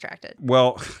why you're distracted.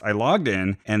 Well, I logged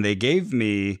in and they gave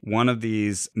me one of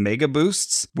these mega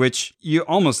boosts, which you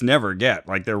almost never get.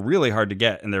 Like, they're really hard to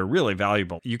get and they're really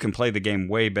valuable. You can play the game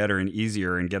way better and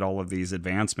easier and get all of these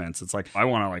advancements. It's like, I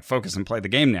want to focus and play the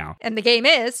game now. And the game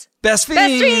is Best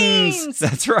Fiends!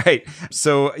 That's right.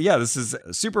 So yeah, this is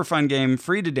a super fun game,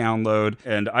 free to download.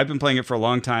 And I've been playing it for a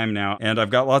long time now. And I've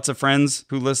got lots of friends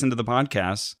who listen to the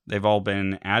podcast. They've all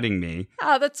been adding me.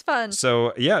 Oh, that's fun.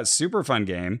 So yeah, super fun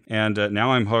game. And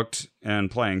now I'm hooked and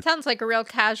playing. Sounds like a real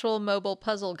casual mobile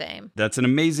puzzle game. That's an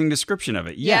amazing description of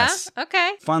it. Yes. Yeah?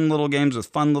 Okay. Fun little games with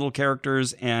fun little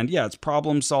characters. And yeah, it's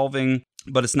problem solving,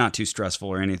 but it's not too stressful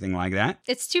or anything like that.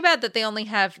 It's too bad that they only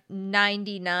have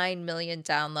 99 million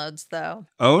downloads, though.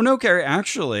 Oh, no, Carrie.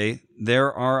 Actually,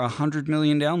 there are 100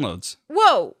 million downloads.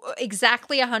 Whoa.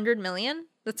 Exactly 100 million?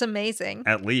 That's amazing.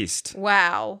 At least.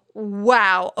 Wow.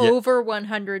 Yeah. Over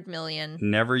 100 million.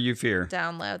 Never you fear.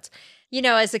 Downloads. You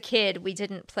know, as a kid, we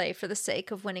didn't play for the sake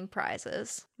of winning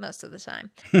prizes most of the time.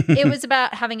 It was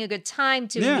about having a good time,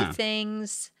 doing new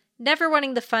things, never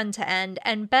wanting the fun to end,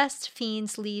 and Best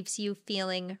Fiends leaves you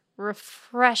feeling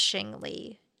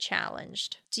refreshingly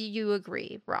challenged. Do you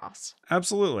agree, Ross?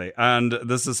 Absolutely. And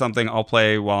this is something I'll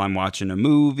play while I'm watching a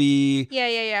movie.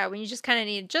 Yeah. When you just kind of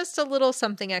need just a little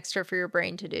something extra for your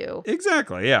brain to do.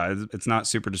 Exactly. Yeah. It's not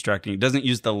super distracting. It doesn't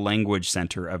use the language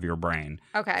center of your brain.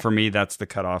 Okay. For me, that's the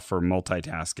cutoff for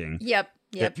multitasking. Yep.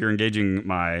 If you're engaging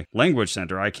my language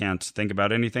center, I can't think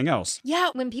about anything else. Yeah,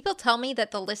 when people tell me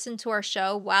that they'll listen to our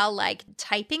show while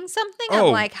typing something,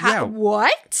 I'm like,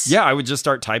 what? Yeah, I would just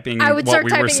start typing what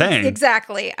we were saying.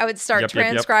 Exactly. I would start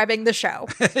transcribing the show.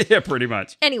 Yeah, pretty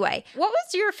much. Anyway, what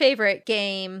was your favorite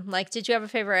game? Did you have a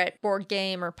favorite board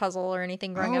game or puzzle or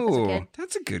anything growing up as a kid?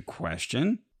 That's a good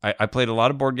question. I played a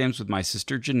lot of board games with my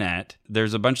sister Jeanette.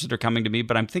 There's a bunch that are coming to me,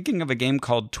 but I'm thinking of a game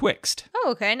called Twixt.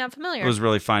 Oh, okay. Not familiar. It was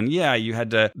really fun. Yeah, you had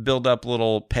to build up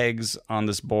little pegs on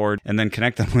this board and then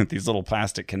connect them with these little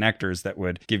plastic connectors that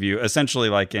would give you, essentially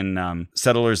like in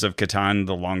Settlers of Catan,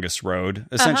 the longest road.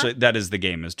 Essentially, that is the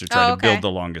game, is to try to build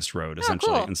the longest road,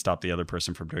 essentially, and stop the other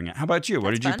person from doing it. How about you?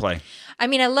 What did you play? I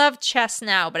mean, I love chess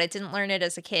now, but I didn't learn it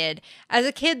as a kid. As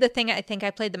a kid, the thing I think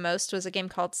I played the most was a game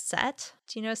called Set.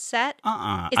 Do you know Set?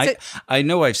 I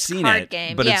know I've seen it,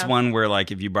 game. But it's one where,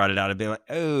 like, if you brought it out, I'd be like,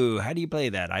 oh, how do you play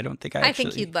that? I don't think I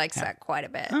think you'd like Set quite a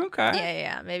bit. Okay.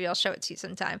 Yeah. Maybe I'll show it to you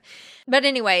sometime. But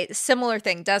anyway, similar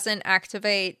thing. Doesn't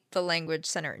activate the language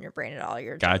center in your brain at all.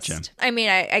 You're just, I mean,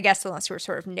 I guess unless you were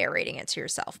sort of narrating it to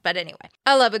yourself. But anyway,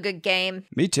 I love a good game.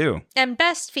 Me too. And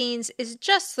Best Fiends is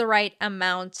just the right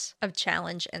amount of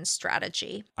challenge and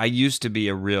strategy. I used to be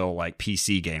a real, like,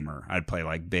 PC gamer. I'd play,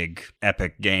 like, big,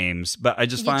 epic games. But I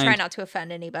just find... try not to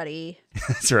offend anybody.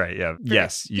 That's right, yeah.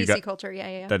 Yes. PC culture,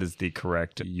 yeah. That is the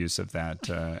correct use of that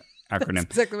acronym. That's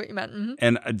exactly what you meant. Mm-hmm.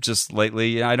 And just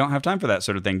lately, I don't have time for that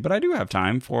sort of thing. But I do have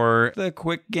time for the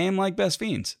quick game like Best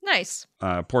Fiends. Nice.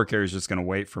 Poor Carrie's just going to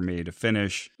wait for me to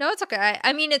finish. No, it's okay.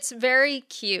 I mean, it's very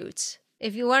cute.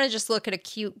 If you want to just look at a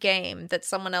cute game that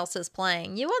someone else is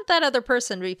playing, you want that other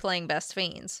person to be playing Best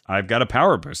Fiends. I've got a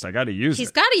power boost. I got to use it.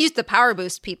 He's got to use the power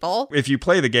boost, people. If you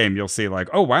play the game, you'll see like,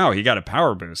 oh, wow, he got a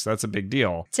power boost. That's a big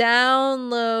deal.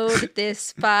 Download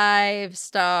this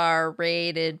 5-star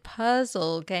rated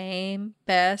puzzle game,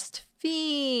 Best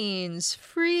Fiends,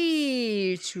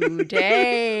 free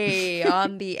today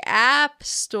on the App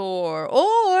Store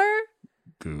or...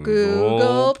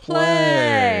 Google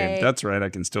Play. That's right. I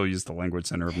can still use the language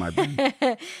center of my brain.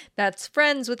 That's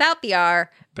friends without the R.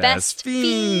 Best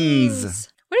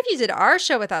Fiends. What if you did our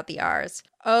show without the R's?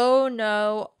 Oh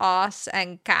no, Os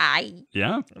and Kai.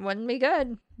 Yeah. Wouldn't be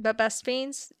good. But Best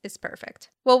Fiends is perfect.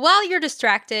 Well, while you're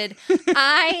distracted,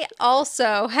 I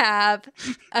also have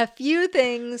a few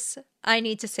things I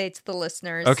need to say to the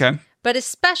listeners. Okay. But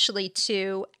especially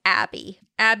to Abby.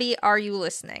 Abby, are you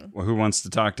listening? Well, who wants to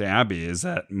talk to Abby? Is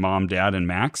that Mom, Dad, and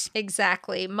Max?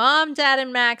 Exactly. Mom, Dad,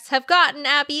 and Max have gotten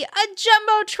Abby a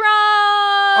Jumbotron!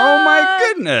 Oh my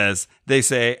goodness! They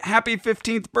say, happy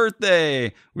 15th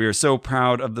birthday! We are so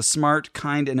proud of the smart,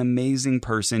 kind, and amazing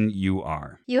person you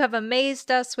are. You have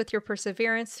amazed us with your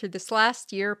perseverance through this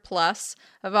last year plus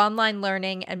of online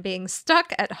learning and being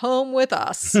stuck at home with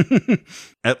us.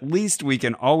 At least we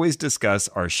can always discuss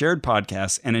our shared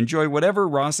podcasts and enjoy whatever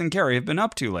Ross and Carrie have been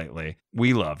up to lately.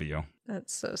 We love you.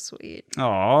 That's so sweet.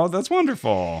 Oh, that's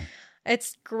wonderful.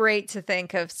 It's great to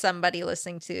think of somebody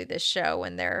listening to this show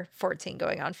when they're 14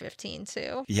 going on 15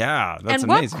 too. Yeah, that's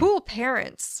and amazing. What cool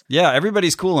parents. Yeah,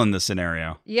 everybody's cool in this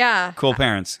scenario. Yeah. Cool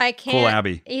parents. I can't cool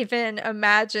Abby. even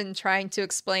imagine trying to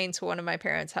explain to one of my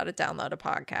parents how to download a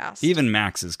podcast. Even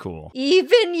Max is cool.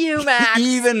 Even you, Max.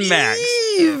 Even Max.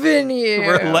 Even you.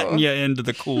 We're letting you into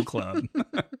the cool club.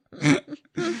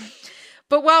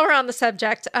 But while we're on the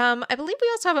subject, I believe we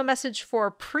also have a message for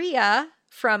Priya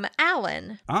from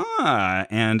Alan.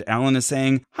 And Alan is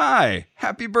saying, hi,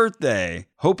 happy birthday.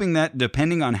 Hoping that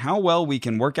depending on how well we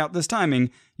can work out this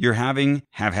timing, you're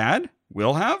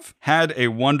will have had a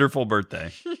wonderful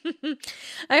birthday.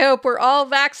 I hope we're all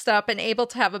vaxxed up and able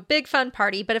to have a big fun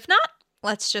party, but if not,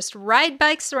 let's just ride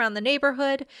bikes around the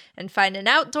neighborhood and find an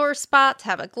outdoor spot to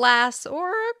have a glass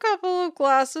or a couple of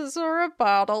glasses or a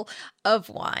bottle of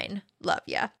wine. Love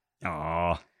ya.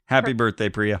 Aw, happy birthday,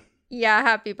 Priya. Yeah,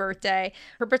 happy birthday.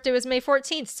 Her birthday was May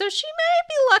 14th, so she may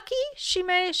be lucky. She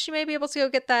may be able to go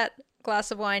get that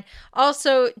glass of wine.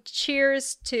 Also,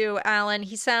 cheers to Alan.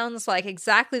 He sounds like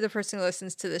exactly the person who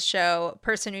listens to the show, a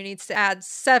person who needs to add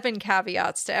 7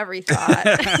 caveats to every thought.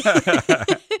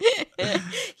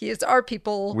 He is our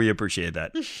people. We appreciate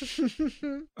that.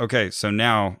 Okay, so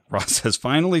now Ross has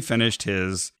finally finished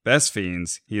his Best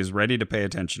Fiends. He is ready to pay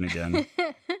attention again.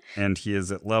 And he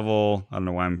is at level, I don't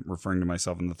know why I'm referring to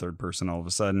myself in the third person all of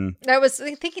a sudden. I was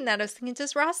thinking,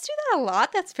 does Ross do that a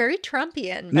lot? That's very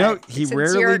Trumpian. No, he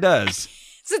rarely does.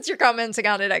 Since you're commenting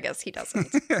on it, I guess he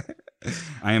doesn't.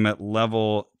 I am at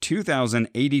level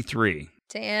 2083.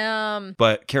 Damn.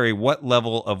 But Carrie, what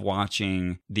level of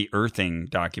watching the Earthing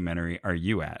documentary are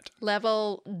you at?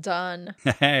 Level done.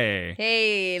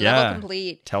 Hey, level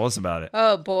complete. Tell us about it.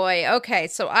 Oh boy. Okay,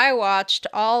 so I watched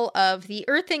all of the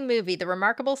Earthing movie, The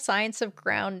Remarkable Science of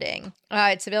Grounding.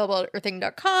 It's available at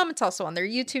earthing.com. It's also on their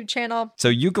YouTube channel. So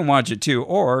you can watch it too,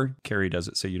 or Carrie does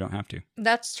it so you don't have to.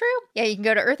 That's true. Yeah, you can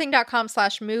go to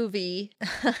earthing.com/movie.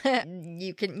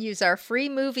 You can use our free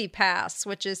movie pass,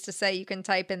 which is to say you can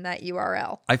type in that URL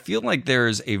URL. I feel like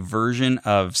there's a version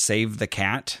of Save the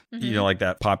Cat, like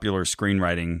that popular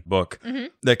screenwriting book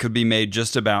that could be made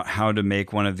just about how to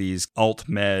make one of these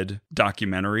alt-med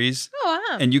documentaries. Oh,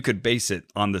 wow. And you could base it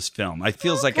on this film. It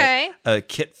feels like a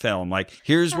kit film. Like,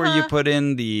 here's where you put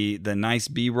in the nice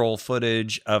B-roll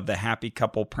footage of the happy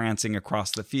couple prancing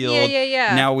across the field.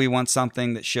 Yeah. Now we want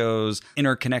something that shows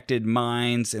interconnected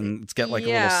minds, and it's got like a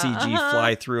little CG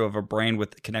fly through of a brain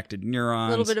with connected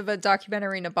neurons. A little bit of a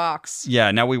documentary in a box.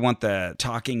 Yeah, now we want the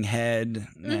talking head,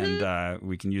 and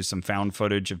we can use some found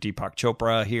footage of Deepak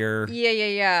Chopra here.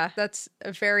 Yeah. That's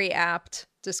a very apt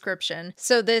description.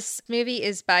 So this movie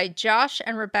is by Josh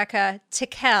and Rebecca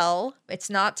Tickell. It's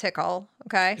not Tickle,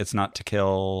 okay? It's not To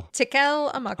Kill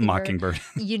a Mockingbird.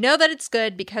 You know that it's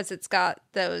good because it's got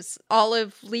those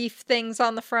olive leaf things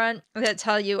on the front that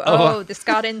tell you, this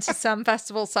got into some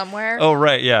festival somewhere. Oh,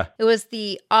 right, yeah. It was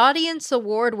the Audience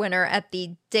Award winner at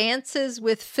the Dances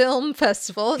with Film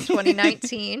Festival in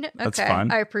 2019. That's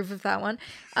fun. I approve of that one.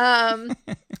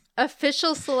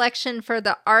 Official selection for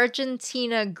the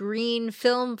Argentina Green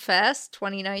Film Fest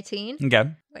 2019.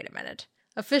 Okay. Wait a minute.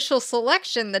 Official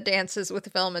selection, the Dances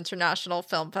with Film International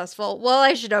Film Festival. Well,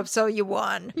 I should hope so. You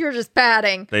won. You're just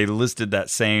padding. They listed that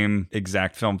same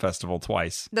exact film festival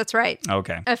twice. That's right.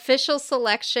 Okay. Official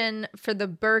selection for the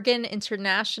Bergen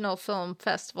International Film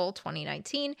Festival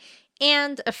 2019.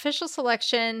 And official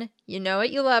selection, you know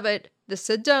it, you love it, the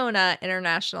Sedona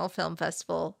International Film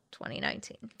Festival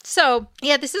 2019. So,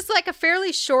 yeah, this is like a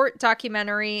fairly short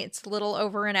documentary. It's a little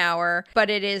over an hour, but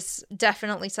it is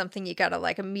definitely something you gotta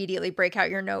like immediately break out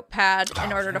your notepad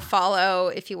in order to follow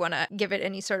if you want to give it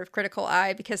any sort of critical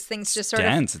eye, because things just sort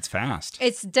of... It's fast.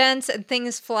 It's dense and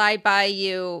things fly by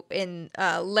you in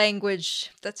language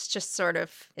that's just sort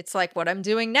of, it's like what I'm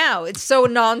doing now. It's so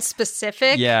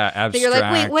non-specific. Yeah, abstract. That you're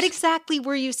like, wait, what exactly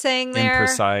were you saying there?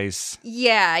 Imprecise.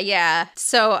 Yeah.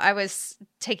 So I was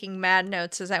taking mad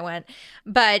notes as I went.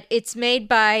 But it's made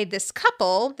by this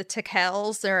couple, the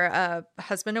Tickells. They're a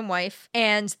husband and wife.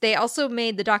 And they also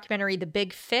made the documentary The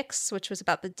Big Fix, which was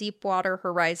about the Deepwater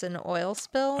Horizon oil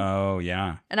spill. Oh,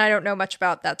 yeah. And I don't know much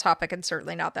about that topic and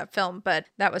certainly not that film, but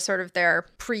that was sort of their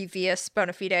previous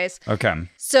bona fides. Okay.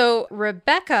 So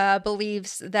Rebecca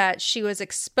believes that she was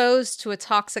exposed to a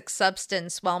toxic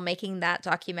substance while making that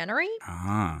documentary.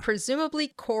 Presumably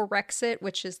Corexit,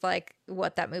 which is like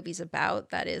what that movie's about.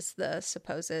 That is the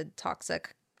supposed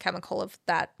toxic chemical of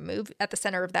that movie at the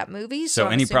center of that movie. So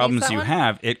any problems you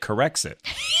have, it corrects it.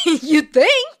 You'd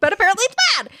think, but apparently it's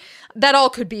bad. That all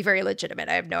could be very legitimate.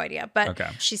 I have no idea. But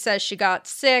she says she got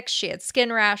sick. She had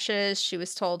skin rashes. She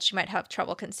was told she might have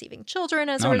trouble conceiving children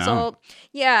as a result. No.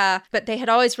 Yeah. But they had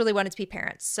always really wanted to be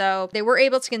parents. So they were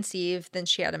able to conceive. Then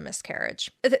she had a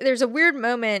miscarriage. There's a weird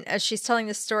moment as she's telling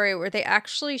this story where they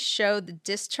actually show the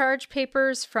discharge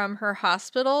papers from her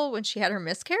hospital when she had her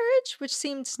miscarriage, which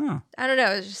seems, I don't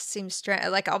know, it just seems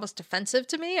like almost offensive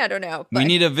to me. I don't know. But we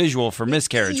need a visual for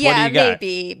miscarriage. Yeah, what do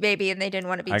you got? Maybe. And they didn't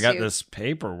want to be I got this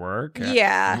paperwork.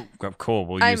 Yeah. Cool.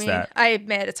 We'll use that. I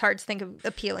admit it's hard to think of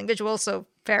appealing visuals, so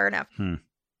fair enough.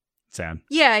 Sad.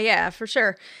 Yeah, for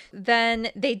sure. Then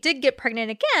they did get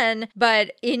pregnant again,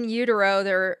 but in utero,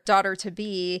 their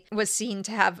daughter-to-be was seen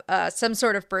to have some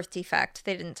sort of birth defect.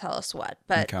 They didn't tell us what,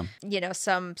 but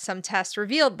some test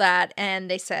revealed that,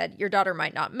 and they said, your daughter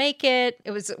might not make it.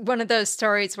 It was one of those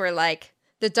stories where like,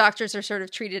 the doctors are sort of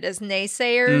treated as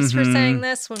naysayers for saying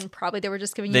this when probably they were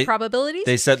just giving you probabilities.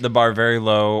 They set the bar very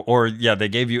low, or they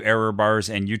gave you error bars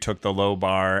and you took the low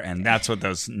bar, and that's what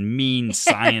those mean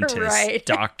scientists,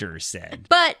 doctors said.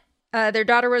 But their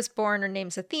daughter was born, her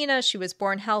name's Athena, she was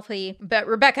born healthy. But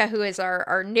Rebecca, who is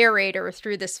our narrator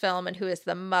through this film and who is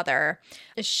the mother,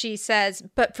 she says,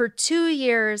 but for 2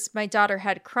 years, my daughter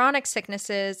had chronic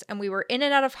sicknesses and we were in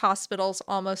and out of hospitals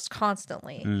almost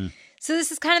constantly. So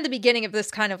this is kind of the beginning of this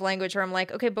kind of language where I'm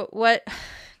like, okay, but what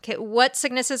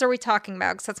sicknesses are we talking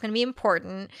about? Because that's going to be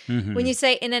important. When you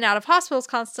say in and out of hospitals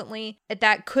constantly,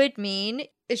 that could mean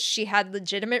she had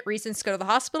legitimate reasons to go to the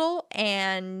hospital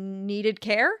and needed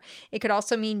care. It could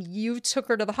also mean you took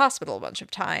her to the hospital a bunch of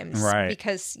times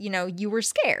because, you were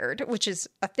scared, which is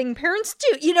a thing parents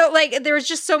do. Like there's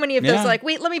just so many of those like,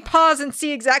 wait, let me pause and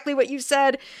see exactly what you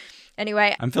said.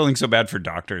 Anyway, I'm feeling so bad for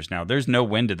doctors now. There's no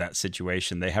win to that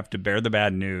situation. They have to bear the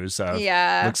bad news of,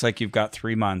 looks like you've got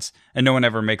 3 months. And no one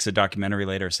ever makes a documentary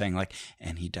later saying like,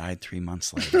 and he died 3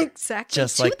 months later. Exactly.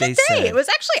 Just like they said. It was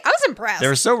actually, I was impressed. They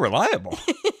were so reliable.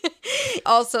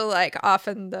 Also, like,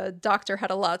 often the doctor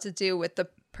had a lot to do with the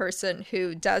person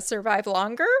who does survive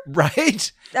longer.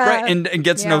 Right. Right. And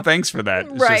gets no thanks for that.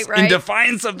 It's Right, just right. in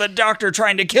defiance of the doctor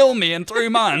trying to kill me in 3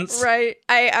 months. Right.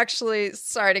 I actually,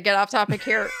 sorry to get off topic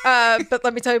here, but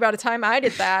let me tell you about a time I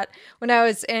did that. When I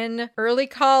was in early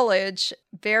college,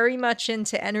 very much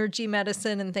into energy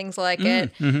medicine and things like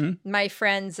it. Mm-hmm. My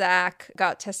friend Zach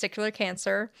got testicular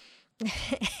cancer.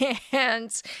 And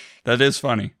that is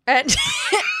funny. And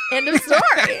end of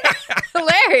story.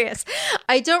 Hilarious.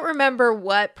 I don't remember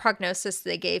what prognosis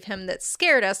they gave him that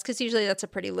scared us, because usually that's a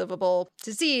pretty livable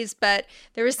disease, but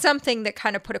there was something that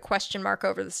kind of put a question mark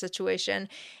over the situation.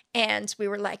 And we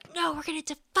were like, no, we're going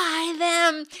to defy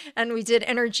them. And we did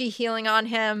energy healing on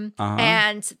him.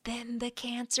 And then the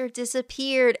cancer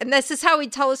disappeared. And this is how we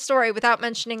tell a story without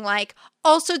mentioning, like,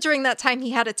 also during that time,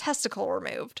 he had a testicle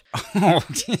removed.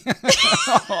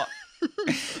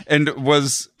 And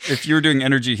if you were doing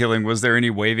energy healing, was there any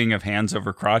waving of hands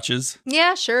over crotches?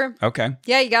 Yeah, sure. Okay.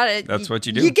 Yeah, you got it. That's what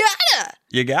you do. You gotta.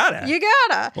 You gotta. You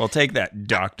gotta. Well, take that,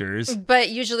 doctors. But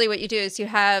usually what you do is you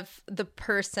have the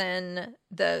person,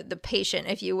 the patient,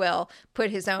 if you will,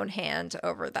 put his own hand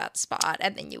over that spot,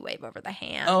 and then you wave over the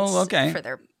hands. Oh, okay. For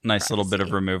their nice privacy. little bit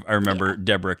of remove. I remember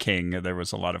Deborah King. There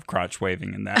was a lot of crotch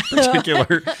waving in that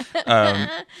particular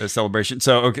celebration.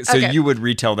 So you would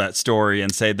retell that story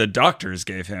and say the doctors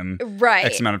gave him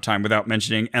X amount of time without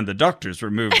mentioning, and the doctors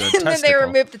removed the testicle. And then they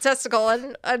removed the testicle,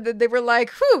 and they were like,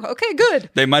 whew, okay, good.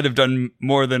 They might have done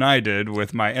more than I did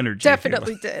with my energy.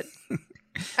 Definitely did.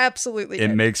 Absolutely It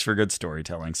did. makes for good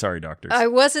storytelling. Sorry, doctors. I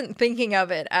wasn't thinking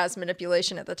of it as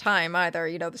manipulation at the time either.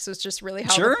 You know, this was just really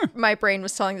how my brain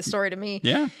was telling the story to me.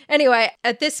 Yeah. Anyway,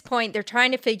 at this point, they're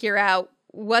trying to figure out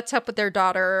what's up with their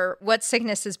daughter, what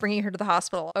sickness is bringing her to the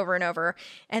hospital over and over.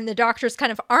 And the doctors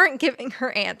kind of aren't giving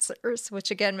her answers, which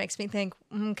again makes me think,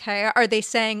 okay, are they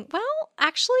saying, well,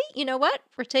 actually, you know what?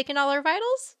 We're taking all her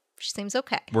vitals. She seems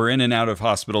okay. We're in and out of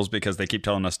hospitals because they keep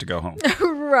telling us to go home.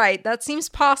 Right. That seems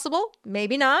possible.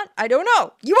 Maybe not. I don't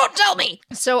know. You won't tell me.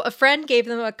 So a friend gave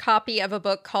them a copy of a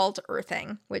book called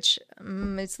Earthing, which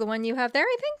is the one you have there,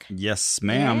 I think? Yes,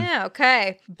 ma'am. Yeah,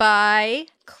 okay. By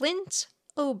Clint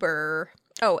Ober.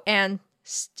 Oh, and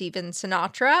Steven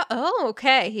Sinatra. Oh,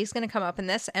 okay. He's going to come up in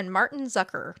this. And Martin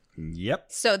Zucker. Yep.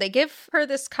 So they give her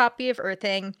this copy of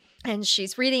Earthing, and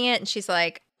she's reading it, and she's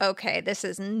like, okay, this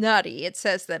is nutty. It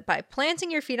says that by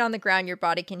planting your feet on the ground, your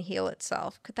body can heal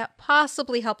itself. Could that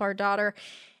possibly help our daughter?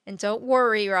 And don't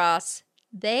worry, Ross.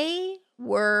 They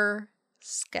were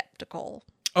skeptical.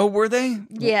 Oh, were they?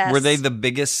 Yes. Were they the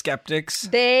biggest skeptics?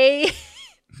 They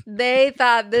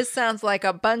thought this sounds like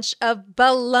a bunch of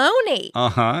baloney.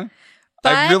 Uh-huh.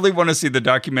 I really want to see the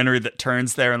documentary that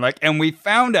turns there and we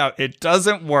found out it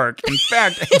doesn't work. In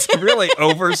fact, it's really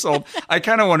oversold. I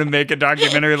kind of want to make a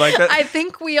documentary like that. I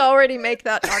think we already make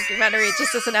that documentary. It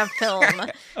just doesn't have film.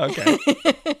 Okay.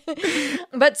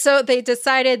 But so they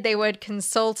decided they would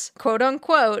consult, quote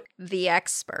unquote, the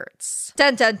experts.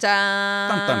 Dun, dun, dun.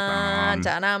 Dun, dun, dun.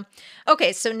 Dun, dun.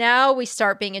 Okay, so now we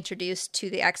start being introduced to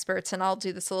the experts, and I'll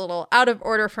do this a little out of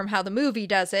order from how the movie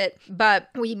does it, but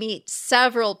we meet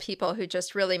several people who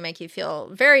just really make you feel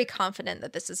very confident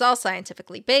that this is all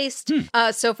scientifically based.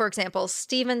 So, for example,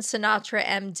 Steven Sinatra,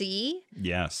 MD.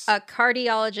 Yes. A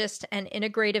cardiologist and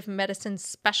integrative medicine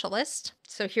specialist.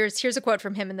 So here's a quote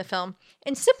from him in the film.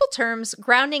 In simple terms,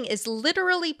 grounding is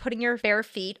literally putting your bare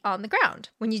feet on the ground.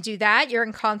 When you do that, you're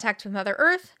in contact with Mother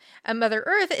Earth, and Mother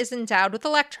Earth is endowed with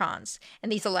electrons. And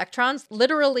these electrons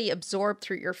literally absorb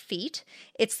through your feet.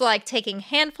 It's like taking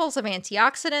handfuls of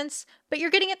antioxidants, but you're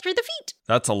getting it through the feet.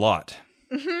 That's a lot.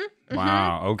 Mm-hmm.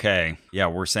 Wow. Okay. Yeah,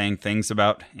 we're saying things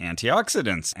about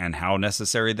antioxidants and how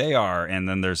necessary they are. And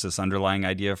then there's this underlying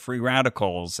idea of free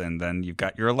radicals. And then you've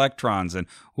got your electrons. And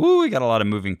we got a lot of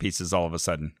moving pieces all of a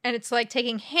sudden. And it's like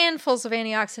taking handfuls of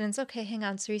antioxidants. Okay, hang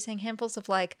on. So you're saying handfuls of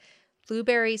like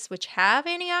blueberries which have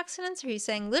antioxidants? Or are you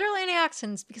saying literal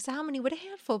antioxidants? Because how many would a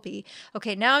handful be?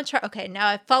 Okay, now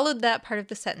I followed that part of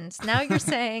the sentence. Now you're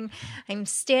saying I'm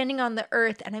standing on the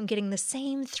earth and I'm getting the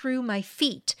same through my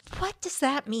feet. What does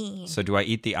that mean? So do I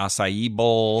eat the acai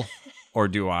bowl or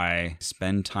do I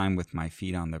spend time with my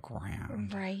feet on the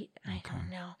ground? Right. I don't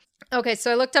know. Okay,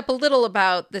 so I looked up a little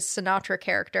about this Sinatra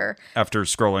character. After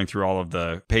scrolling through all of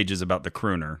the pages about the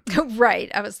crooner.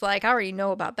 Right. I was like, I already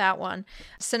know about that one.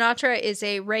 Sinatra is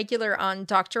a regular on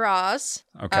Dr. Oz,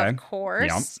 of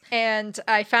course. Yep. And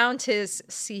I found his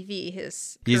CV,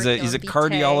 He's a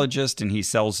cardiologist, and he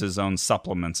sells his own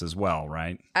supplements as well,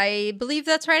 right? I believe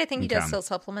that's right. I think he does sell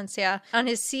supplements, yeah. On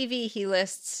his CV, he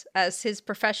lists as his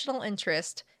professional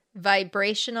interest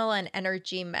vibrational and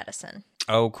energy medicine.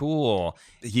 Oh, cool.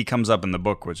 He comes up in the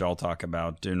book, which I'll talk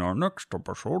about in our next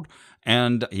episode.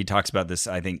 And he talks about this,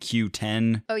 I think,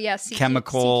 Q10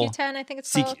 chemical. CQ10, I think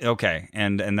it's called. Okay.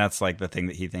 And that's like the thing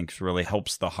that he thinks really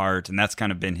helps the heart. And that's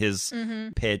kind of been his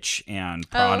pitch and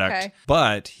product. Okay.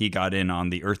 But he got in on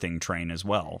the earthing train as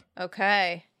well.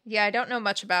 Okay. Yeah, I don't know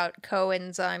much about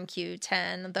coenzyme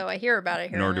Q10, though I hear about it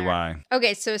here. Nor do I.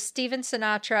 Okay, so Steven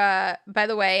Sinatra, by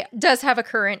the way, does have a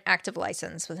current active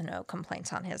license with no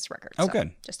complaints on his record. Oh,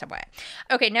 good. Just FYI.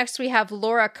 Okay, next we have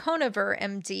Laura Conover,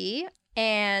 MD,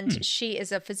 and she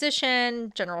is a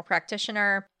physician, general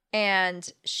practitioner. And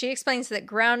she explains that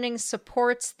grounding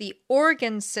supports the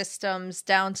organ systems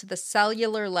down to the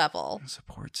cellular level.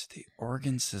 Supports the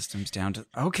organ systems down to...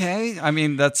 Okay. I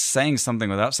mean, that's saying something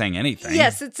without saying anything.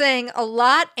 Yes, it's saying a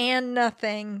lot and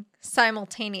nothing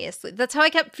simultaneously. That's how I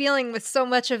kept feeling with so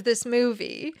much of this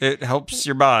movie. It helps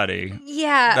your body.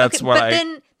 Yeah. That's okay, what but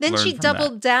I then she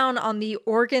doubled down on the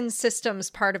organ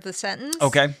systems part of the sentence.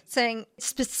 Okay. Saying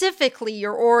specifically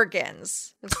your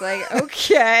organs. It's like,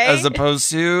 okay. As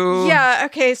opposed to... Yeah,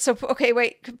 okay, so,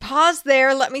 wait, pause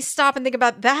there. Let me stop and think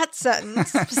about that sentence.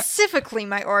 Specifically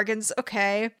my organs.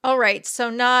 Okay. All right,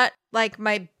 so not like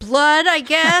my blood, I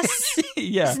guess.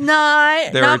 Yeah. It's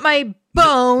not my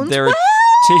bones. There are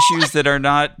tissues that are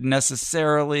not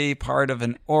necessarily part of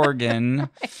an organ.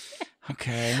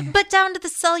 Okay. But down to the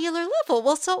cellular level.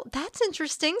 Well, so that's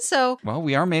interesting. So, well,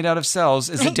 we are made out of cells.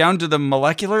 Is it down to the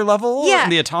molecular level? Yeah.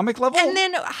 The atomic level? And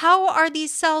then how are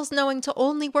these cells knowing to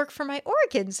only work for my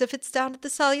organs if it's down at the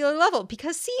cellular level?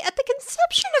 Because see, at the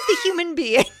conception of the human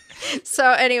being.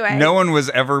 So anyway. No one was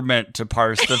ever meant to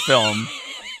parse the film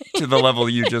to the level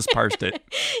you just parsed it.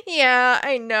 Yeah,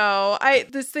 I know.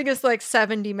 This thing is like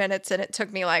 70 minutes and it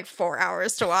took me like 4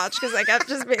 hours to watch because I kept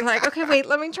just being like, okay, wait,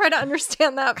 let me try to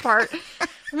understand that part.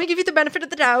 Let me give you the benefit of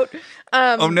the doubt.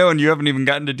 Oh no, and you haven't even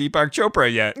gotten to Deepak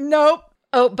Chopra yet. Nope.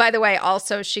 Oh, by the way,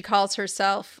 also she calls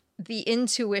herself the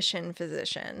intuition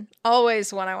physician.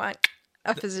 Always one I want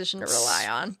a physician to rely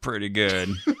on. Pretty good.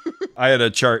 I had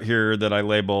a chart here that I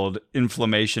labeled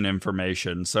inflammation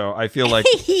information, so I feel like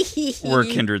we're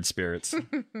kindred spirits.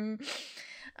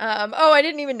 I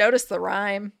didn't even notice the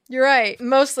rhyme. You're right.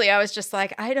 Mostly I was just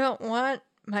like, I don't want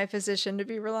my physician to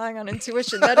be relying on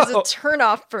intuition. That is a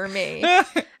turnoff for me.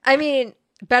 I mean,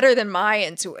 better than my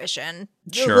intuition.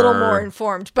 Sure. A little more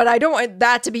informed, but I don't want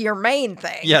that to be your main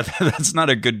thing. Yeah, that's not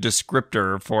a good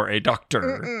descriptor for a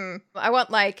doctor. I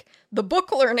want like the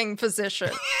book learning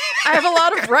physician. I have a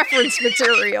lot of reference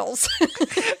materials.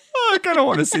 I kind of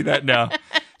want to see that now.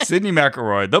 Sydney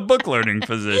McElroy, the book learning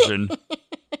physician.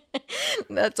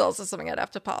 That's also something I'd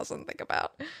have to pause and think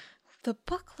about. The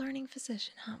book learning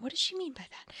physician, huh? What does she mean by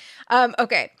that?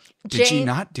 Okay. Did she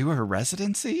not do her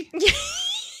residency?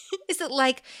 Is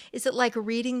it like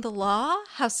reading the law?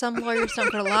 How some lawyers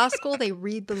don't go to law school, they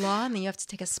read the law and then you have to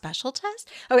take a special test?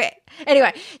 Okay.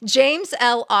 Anyway, James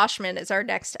L. Oshman is our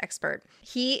next expert.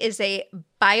 He is a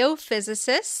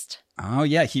biophysicist. Oh,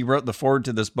 yeah. He wrote the foreword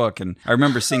to this book. And I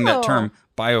remember seeing that term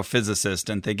biophysicist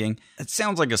and thinking, it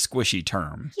sounds like a squishy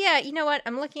term. Yeah, you know what?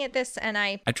 I'm looking at this and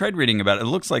I tried reading about it. It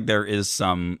looks like there is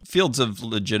some fields of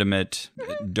legitimate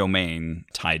domain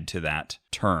tied to that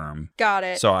term. Got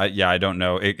it. So, I don't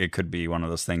know. It could be one of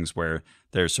those things where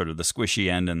there's sort of the squishy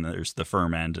end and there's the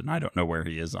firm end, and I don't know where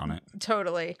he is on it.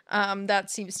 Totally. That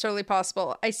seems totally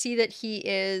possible. I see that he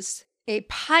is a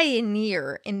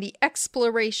pioneer in the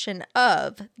exploration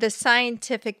of the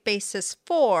scientific basis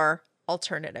for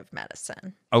alternative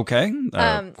medicine. Okay.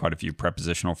 Quite a few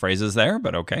prepositional phrases there,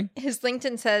 but okay. His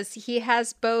LinkedIn says he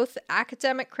has both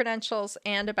academic credentials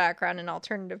and a background in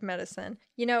alternative medicine.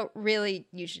 You know, really,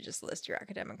 you should just list your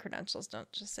academic credentials.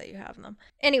 Don't just say you have them.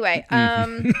 Anyway,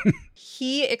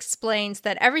 he explains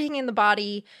that everything in the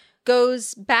body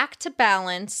goes back to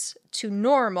balance, to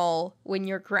normal when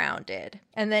you're grounded.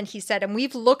 And then he said, and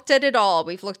we've looked at it all.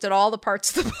 We've looked at all the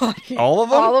parts of the body. All of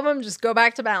them? All of them just go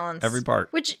back to balance. Every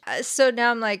part. Which, so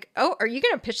now I'm like, oh, are you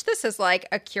going to pitch this as like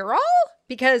a cure-all?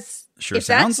 Because sure if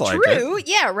sounds that's like true, it.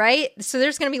 Yeah, right? So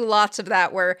there's going to be lots of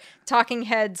that where talking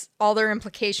heads, all their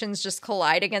implications just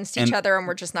collide against each other and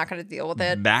we're just not going to deal with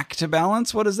it. Back to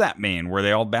balance? What does that mean? Were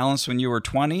they all balanced when you were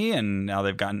 20 and now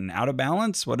they've gotten out of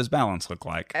balance? What does balance look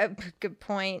like? Good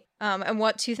point. And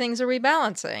what two things are we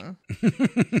balancing?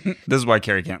 This is why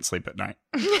Carrie can't sleep at night.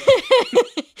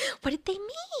 What did they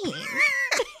mean?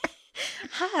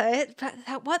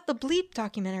 What the bleep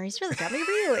documentaries really got me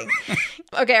reeling.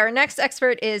 Okay, our next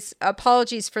expert is,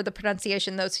 apologies for the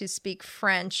pronunciation, those who speak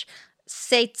French,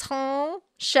 Satan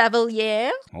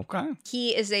Chevalier. Okay.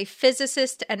 He is a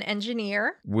physicist and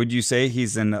engineer. Would you say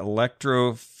he's an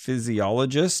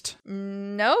electrophysiologist?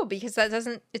 No, because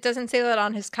it doesn't say that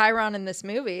on his chyron in this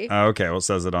movie. Okay, well, it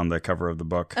says it on the cover of the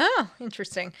book. Oh,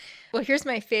 interesting. Well, here's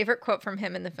my favorite quote from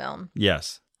him in the film.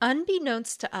 Yes.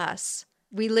 Unbeknownst to us,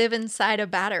 we live inside a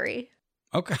battery.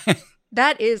 Okay.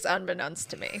 That is unbeknownst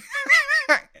to me.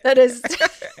 That is.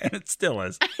 And it still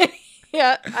is.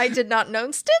 Yeah, I did not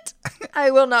knowst it.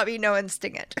 I will not be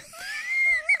knowsting it.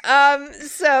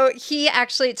 So he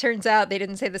actually, it turns out, they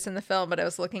didn't say this in the film, but I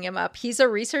was looking him up. He's a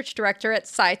research director at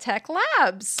SciTech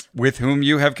Labs. With whom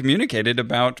you have communicated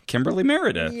about Kimberly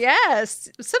Meredith. Yes.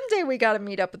 Someday we got to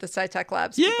meat up with the SciTech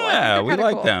Labs people. Yeah, we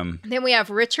like them. Then we have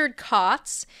Richard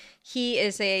Kotz. He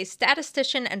is a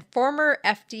statistician and former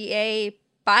FDA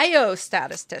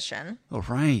biostatistician. Oh,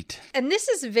 right. And this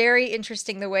is very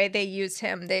interesting, the way they use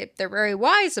him. They're very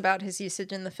wise about his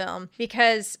usage in the film,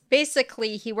 because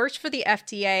basically he worked for the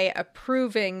FDA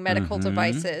approving medical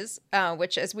devices,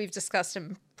 which, as we've discussed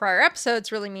in prior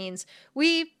episodes, really means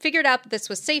we figured out that this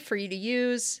was safe for you to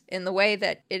use in the way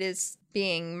that it is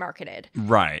being marketed.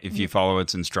 Right. If you follow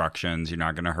its instructions, you're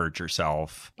not going to hurt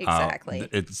yourself. Exactly.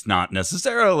 It's not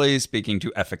necessarily speaking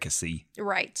to efficacy.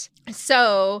 Right.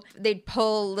 So they'd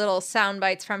pull little sound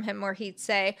bites from him where he'd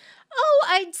say, oh,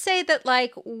 I'd say that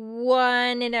like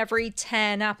 1 in every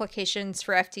 10 applications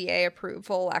for FDA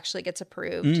approval actually gets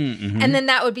approved. Mm-hmm. And then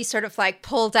that would be sort of like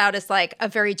pulled out as like a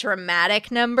very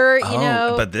dramatic number, you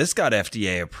know? But this got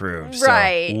FDA approved.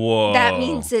 Right. So, whoa. That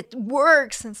means it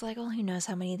works. And it's like, oh, who knows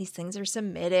how many of these things are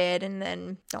submitted, and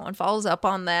then no one follows up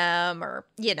on them, or,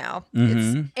 you know.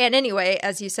 And anyway,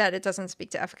 as you said, it doesn't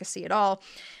speak to efficacy at all.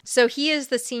 So he is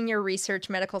the senior research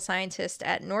medical scientist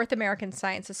at North American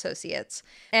Science Associates,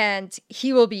 and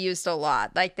he will be used a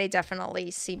lot. Like, they definitely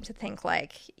seem to think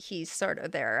like he's sort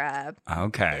of their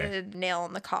nail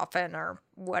in the coffin, or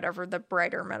whatever the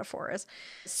brighter metaphor is.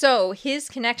 So his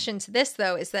connection to this,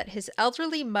 though, is that his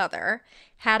elderly mother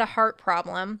had a heart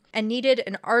problem and needed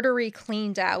an artery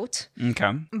cleaned out.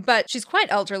 Okay. But she's quite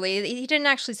elderly. He didn't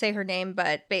actually say her name,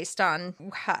 but based on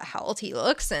how old he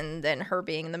looks and then her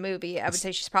being in the movie, I would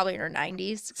say she's probably in her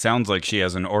 90s. Sounds like she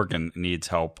has an organ that needs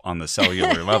help on the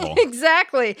cellular level.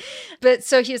 Exactly. But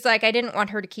so he's like, I didn't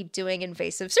want her to keep doing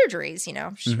invasive surgeries. You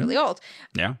know, she's really old.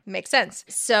 Yeah. Makes sense.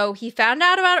 So he found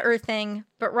out about earthing,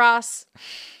 but Ross,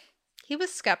 he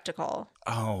was skeptical.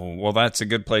 Oh, well, that's a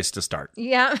good place to start.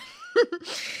 Yeah.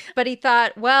 But he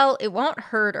thought, well, it won't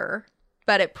hurt her,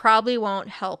 but it probably won't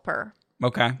help her.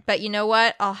 Okay. But you know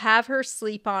what? I'll have her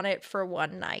sleep on it for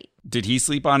one night. Did he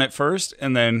sleep on it first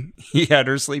and then he had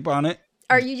her sleep on it?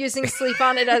 Are you using sleep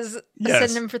on it as a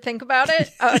synonym for think about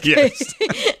it? Okay. Yes.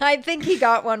 I think he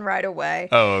got one right away.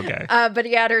 Oh, okay. But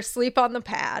he had her sleep on the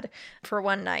pad for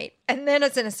one night. And then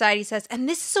as an aside, he says, and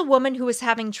this is a woman who was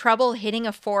having trouble hitting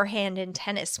a forehand in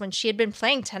tennis when she had been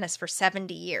playing tennis for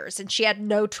 70 years, and she had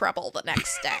no trouble the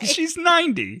next day. She's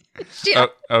 90. Yeah.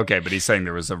 Oh, okay, but he's saying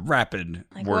there was a rapid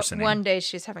worsening. One day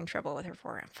she's having trouble with her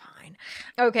forehand. Fine.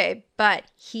 Okay, but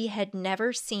he had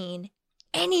never seen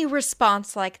any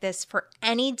response like this for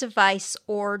any device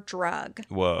or drug.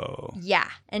 Whoa. Yeah.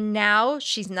 And now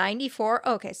she's 94.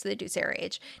 Okay, so they do say her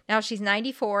age. Now she's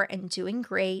 94 and doing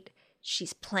great.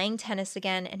 She's playing tennis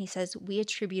again. And he says, we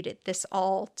attributed this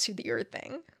all to the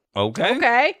earthing. Okay.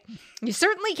 Okay. You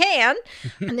certainly can.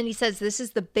 And then he says, this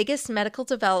is the biggest medical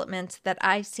development that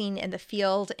I've seen in the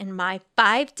field in my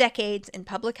 5 decades in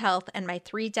public health and my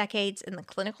 3 decades in the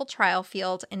clinical trial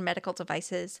field in medical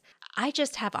devices. I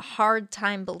just have a hard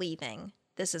time believing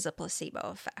this is a placebo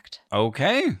effect.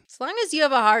 Okay. As long as you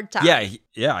have a hard time.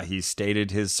 Yeah. He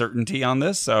stated his certainty on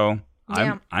this, so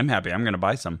I'm happy. I'm going to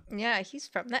buy some. Yeah, he's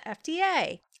from the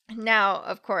FDA. Now,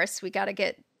 of course, we got to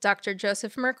get Dr.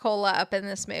 Joseph Mercola up in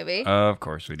this movie. Of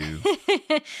course we do.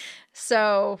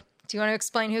 So, do you want to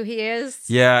explain who he is?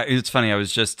 Yeah, it's funny. I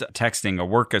was just texting a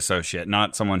work associate,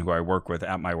 not someone who I work with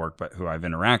at my work, but who I've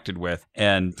interacted with.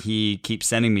 And he keeps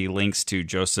sending me links to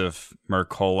Joseph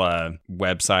Mercola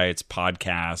websites,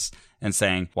 podcasts, and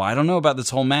saying, well, I don't know about this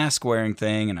whole mask wearing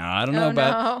thing, and I don't know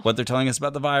about what they're telling us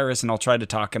about the virus, and I'll try to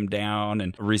talk him down.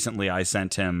 And recently I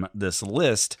sent him this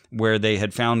list where they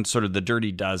had found sort of the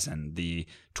dirty dozen, the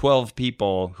 12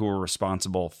 people who were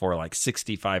responsible for like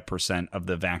 65% of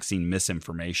the vaccine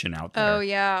misinformation out there. Oh,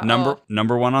 yeah.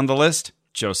 Number one on the list,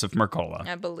 Joseph Mercola.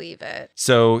 I believe it.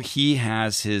 So he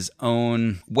has his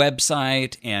own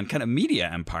website and kind of media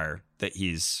empire that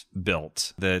he's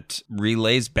built that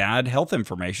relays bad health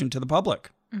information to the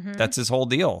public. Mm-hmm. That's his whole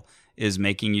deal, is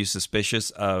making you suspicious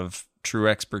of true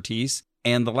expertise.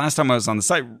 And the last time I was on the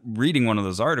site reading one of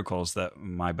those articles that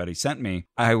my buddy sent me,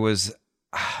 I was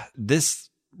this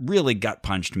really gut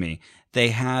punched me. They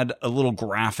had a little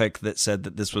graphic that said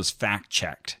that this was fact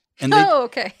checked. And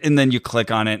okay. And then you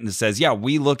click on it and it says, yeah,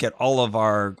 we look at all of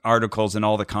our articles and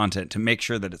all the content to make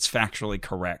sure that it's factually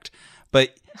correct.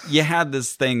 But you had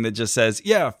this thing that just says,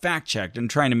 yeah, fact checked, and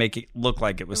trying to make it look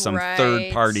like it was some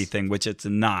third party thing, which it's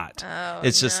not.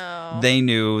 It's just they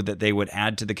knew that they would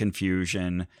add to the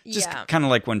confusion. Just kind of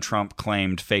like when Trump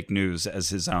claimed fake news as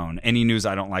his own. Any news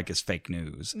I don't like is fake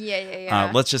news.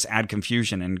 Let's just add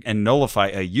confusion and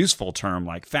nullify a useful term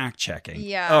like fact checking.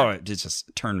 It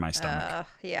just turned my stomach.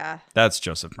 That's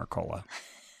Joseph Mercola.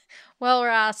 Well,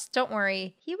 Ross, don't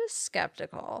worry. He was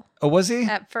skeptical. Oh, was he?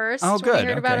 At first, good. When he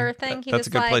heard about her thing, that's a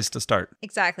good place to start.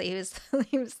 Exactly.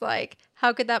 He was like,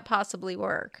 how could that possibly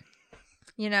work?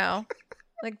 You know?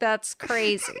 Like, that's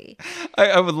crazy.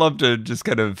 I would love to just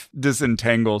kind of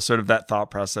disentangle sort of that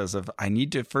thought process of, I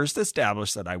need to first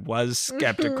establish that I was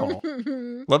skeptical.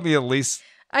 Let me at least...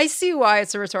 I see why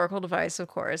it's a rhetorical device, of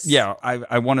course. Yeah,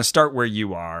 I want to start where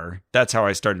you are. That's how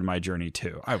I started my journey,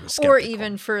 too. I was skeptical. Or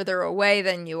even further away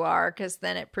than you are, because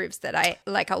then it proves that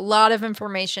a lot of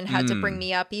information had to bring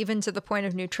me up, even to the point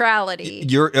of neutrality.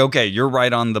 You're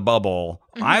right on the bubble.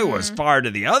 I was far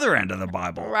to the other end of the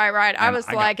bubble. Right. I was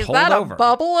like, is that a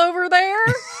bubble over there?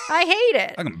 I hate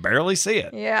it. I can barely see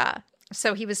it. Yeah.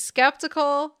 So he was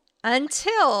skeptical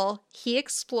until he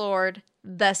explored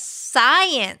the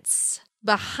science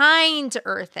behind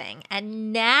earthing,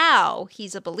 and now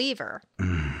he's a believer.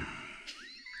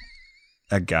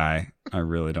 That guy, I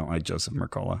really don't like Joseph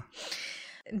Mercola.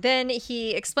 Then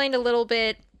he explained a little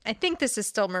bit, I think this is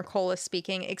still Mercola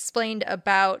speaking, explained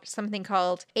about something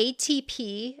called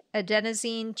ATP,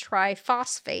 adenosine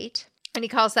triphosphate, and he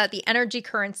calls that the energy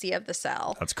currency of the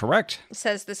cell. That's correct. He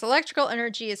says this electrical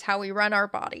energy is how we run our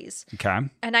bodies. Okay.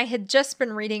 And I had just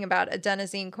been reading about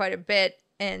adenosine quite a bit,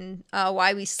 and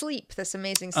Why We Sleep, this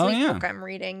amazing sleep book I'm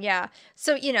reading. Yeah.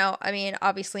 So,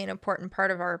 obviously an important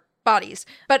part of our bodies,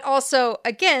 but also,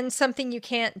 again, something you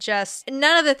can't just,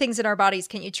 none of the things in our bodies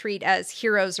can you treat as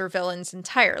heroes or villains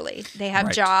entirely. They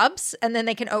have jobs, and then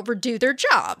they can overdo their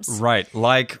jobs. Right.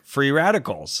 Like free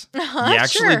radicals. You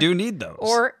actually do need those.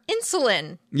 Or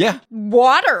insulin. Yeah.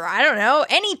 Water. I don't know.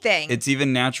 Anything. It's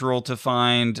even natural to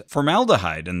find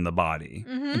formaldehyde in the body.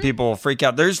 And people freak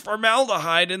out. There's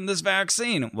formaldehyde in this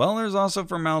vaccine. Well, there's also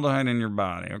formaldehyde in your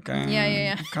body. Okay.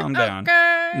 Yeah. Calm down.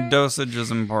 Okay. Dosage is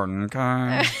important.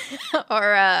 Okay.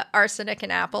 Or arsenic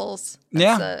in apples.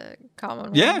 That's a common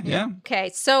one. Yeah. Okay,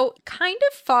 so kind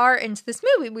of far into this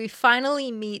movie, we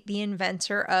finally meet the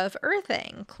inventor of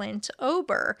earthing, Clint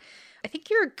Ober. I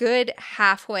think you're a good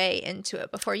halfway into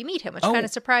it before you meet him, which kind of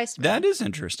surprised me. That is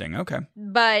interesting. Okay.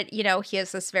 But, he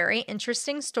has this very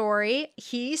interesting story.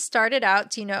 He started out,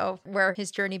 do you know where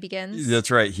his journey begins? That's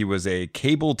right. He was a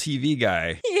cable TV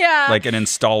guy. Yeah. Like an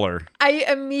installer. I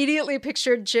immediately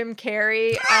pictured Jim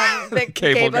Carrey, the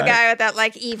cable guy with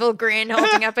that evil grin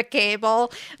holding up a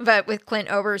cable, but with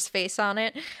Clint Ober's face on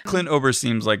it. Clint Ober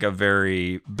seems like a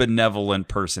very benevolent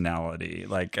personality.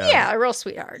 A real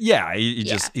sweetheart. Yeah.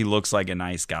 He looks like a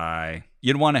nice guy.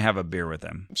 You'd want to have a beer with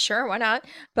him. Sure, why not?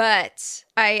 But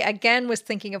I, again, was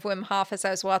thinking of Wim Hof as I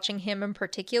was watching him in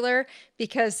particular,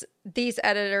 because these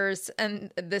editors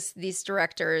and these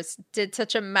directors did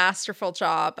such a masterful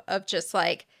job of just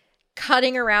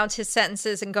cutting around his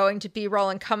sentences and going to B-roll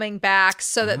and coming back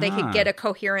so that they could get a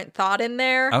coherent thought in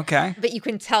there. Okay. But you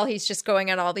can tell he's just going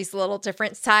on all these little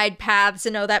different side paths,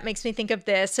 and that makes me think of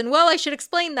this. And I should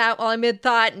explain that while I'm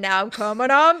mid-thought. Now I'm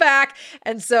coming on back.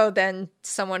 And so then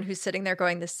someone who's sitting there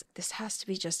going, this has to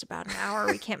be just about an hour.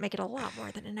 We can't make it a lot more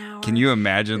than an hour. Can you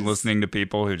imagine listening to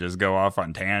people who just go off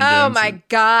on tangents? Oh my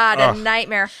God, a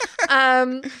nightmare.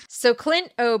 So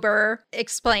Clint Ober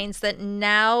explains that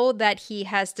now that he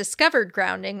has discovered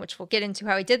grounding, which we'll get into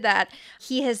how he did that,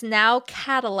 he has now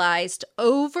catalyzed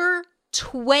over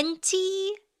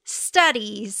 20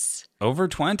 studies. Over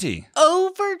 20?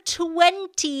 Over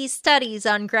 20 studies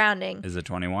on grounding. Is it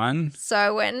 21? So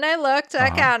I went and I looked, I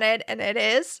counted, and it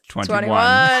is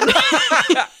 21.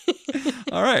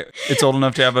 All right. It's old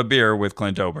enough to have a beer with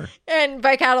Clint Ober. And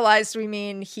by catalyzed, we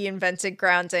mean he invented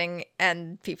grounding,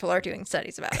 and people are doing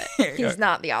studies about it. He's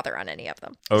not the author on any of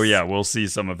them. Oh, yeah. We'll see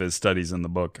some of his studies in the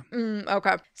book.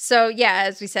 Okay. So,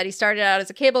 as we said, he started out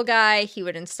as a cable guy. He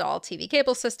would install TV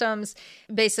cable systems.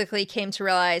 Basically came to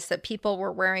realize that people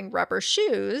were wearing rubber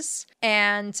shoes,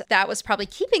 and that was probably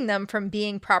keeping them from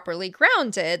being properly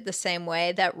grounded the same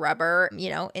way that rubber,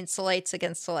 insulates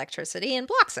against electricity and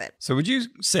blocks it. So would you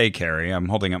say, Carrie, I'm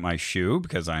holding up my shoe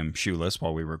because I'm shoeless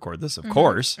while we record this, of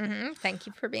course. Thank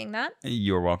you for being that.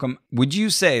 You're welcome. Would you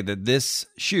say that this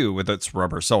shoe with its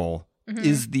rubber sole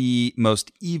is the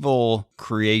most evil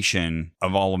creation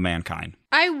of all of mankind?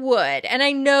 I would. And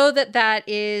I know that that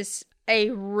is a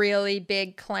really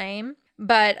big claim.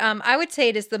 But I would say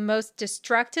it is the most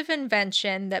destructive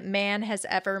invention that man has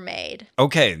ever made.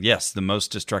 Okay, yes, the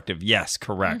most destructive. Yes,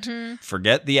 correct.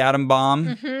 Forget the atom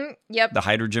bomb. Yep. The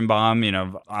hydrogen bomb,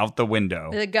 out the window.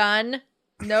 The gun.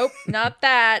 Nope, not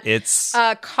that. It's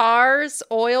cars,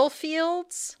 oil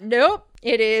fields. Nope,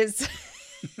 it is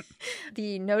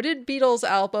the noted Beatles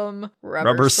album,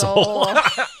 Rubber Soul.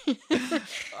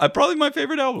 Probably my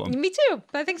favorite album. Me too.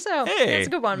 I think so. Hey, that's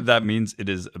a good one. That means it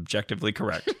is objectively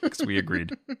correct because we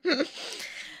agreed.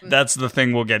 That's the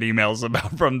thing we'll get emails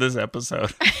about from this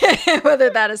episode.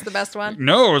 Whether that is the best one.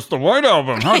 No, it's the White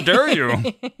Album. How dare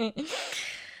you?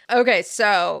 Okay,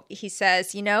 so he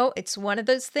says, it's one of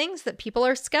those things that people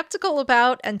are skeptical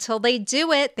about until they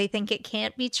do it. They think it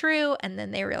can't be true, and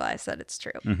then they realize that it's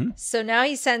true. So now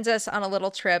he sends us on a little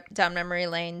trip down memory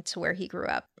lane to where he grew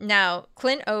up. Now,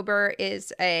 Clint Ober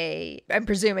is I'm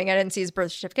presuming, I didn't see his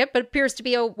birth certificate, but appears to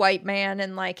be a white man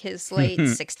in like his late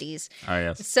 60s. Oh,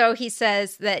 yes. So he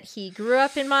says that he grew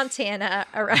up in Montana.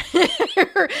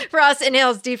 Ross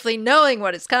inhales deeply, knowing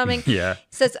what is coming. Yeah. He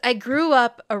says, I grew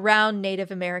up around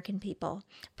Native American people,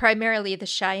 primarily the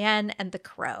Cheyenne and the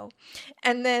Crow.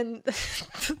 And then,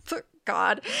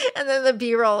 God, and then the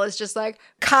B-roll is just like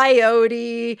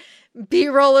coyote,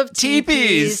 B-roll of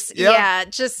teepees. Yep. Yeah,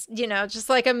 just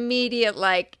like immediate,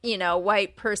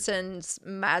 white person's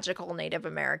magical Native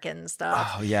American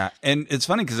stuff. Oh, yeah. And it's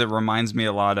funny because it reminds me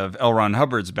a lot of L. Ron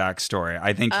Hubbard's backstory.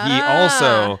 I think he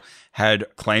also had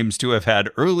claims to have had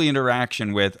early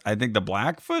interaction with, I think, the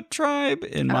Blackfoot tribe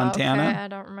in Montana. Okay, I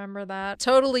don't remember that.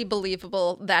 Totally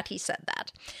believable that he said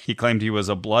that. He claimed he was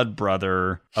a blood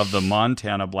brother of the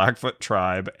Montana Blackfoot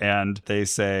tribe, and they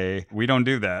say, we don't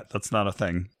do that. That's not a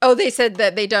thing. Oh, they said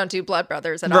that they don't do blood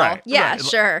brothers at all. Yeah, right.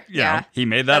 Sure. Yeah. He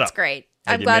made that up. That's great.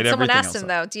 Like, I'm glad someone asked him,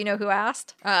 though. Do you know who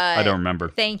asked? I don't remember.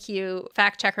 Thank you,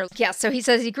 fact checker. Yeah, so he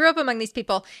says he grew up among these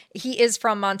people. He is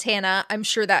from Montana. I'm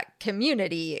sure that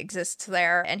community exists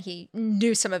there, and he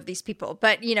knew some of these people.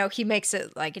 But, he makes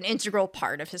it like an integral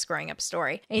part of his growing up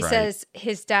story. And he says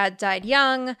his dad died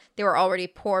young. They were already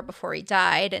poor before he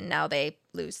died, and now they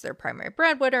lose their primary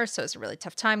breadwinner, so it's a really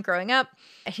tough time growing up.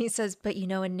 And he says, but,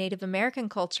 in Native American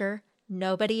culture,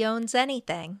 nobody owns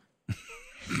anything.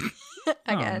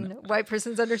 Again, white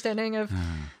person's understanding of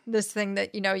this thing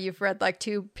that, you've read like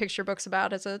 2 picture books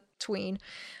about as a tween.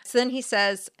 So then he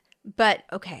says, but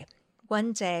okay,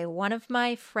 one day, one of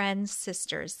my friend's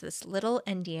sisters, this little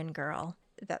Indian girl,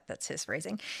 that's his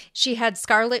phrasing, she had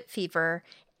scarlet fever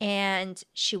and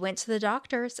she went to the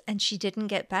doctors and she didn't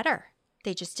get better.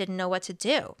 They just didn't know what to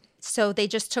do. So they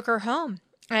just took her home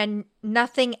and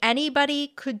nothing anybody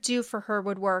could do for her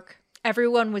would work.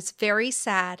 Everyone was very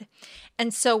sad.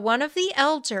 And so one of the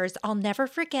elders, I'll never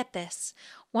forget this,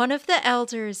 one of the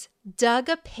elders dug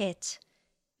a pit,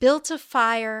 built a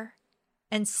fire,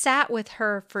 and sat with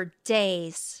her for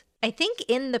days. I think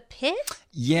in the pit?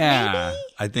 Yeah. Maybe?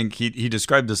 I think he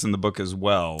described this in the book as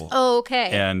well. Oh,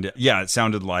 okay. And yeah, it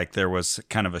sounded like there was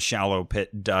kind of a shallow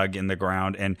pit dug in the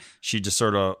ground and she just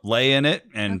sort of lay in it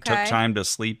and took time to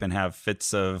sleep and have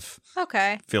fits of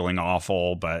feeling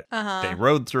awful, but they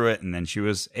rode through it and then she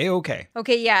was A-okay.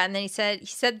 Okay, yeah. And then he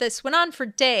said this went on for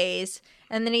days.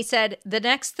 And then he said, the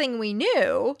next thing we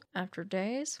knew, after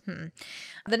days,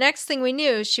 the next thing we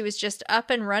knew, she was just up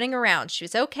and running around. She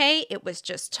was okay. It was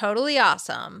just totally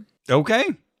awesome. Okay.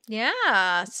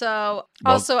 Yeah. So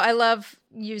also, I love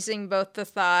using both the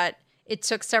thought, it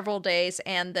took several days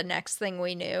and the next thing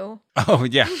we knew. Oh,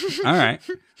 yeah. All right.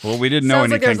 Well, we didn't know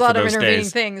anything like there's a lot for of those intervening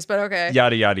days. things, but okay.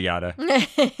 Yada, yada, yada.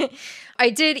 I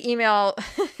did email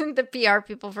the PR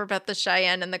people for both the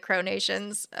Cheyenne and the Crow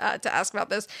Nations to ask about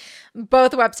this.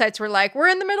 Both websites were like, we're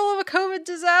in the middle of a COVID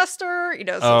disaster.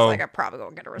 So it's like I probably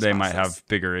won't get a response. They might have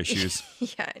bigger issues.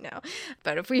 Yeah, I know.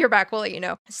 But if we hear back, we'll let you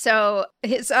know. So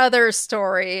his other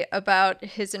story about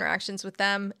his interactions with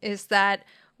them is that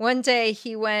one day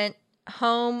he went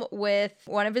home with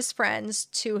one of his friends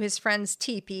to his friend's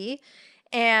teepee.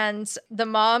 And the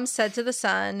mom said to the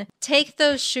son, take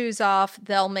those shoes off,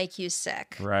 they'll make you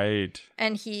sick. Right.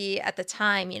 And he, at the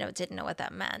time, didn't know what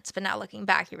that meant. But now looking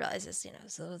back, he realizes,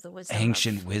 the wisdom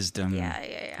ancient wisdom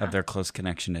yeah. of their close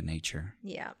connection to nature.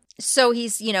 Yeah. So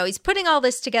he's putting all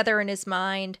this together in his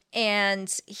mind,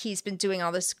 and he's been doing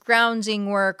all this grounding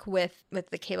work with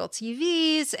the cable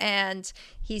TVs, and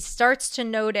he starts to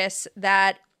notice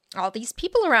that all these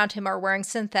people around him are wearing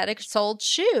synthetic soled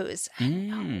shoes.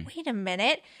 Oh, wait a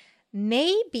minute.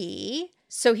 Maybe.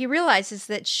 So he realizes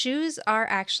that shoes are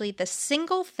actually the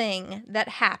single thing that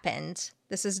happened.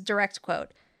 This is a direct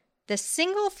quote. the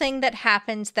single thing that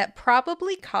happened that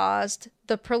probably caused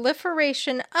the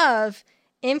proliferation of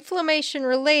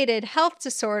inflammation-related health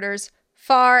disorders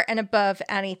far and above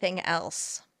anything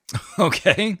else.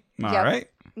 Okay. All right.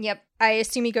 Yep. I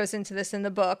assume he goes into this in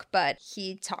the book, but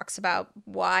he talks about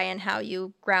why and how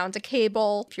you ground a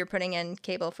cable if you're putting in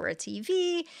cable for a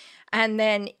TV. And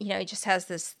then, he just has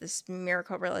this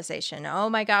miracle realization. Oh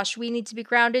my gosh, we need to be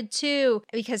grounded too.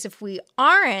 Because if we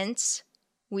aren't,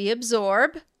 we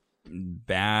absorb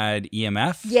bad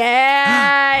EMF?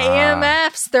 Yeah,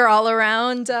 EMFs. They're all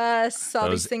around us. All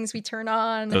these things we turn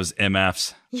on. Those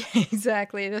MFs. Yeah,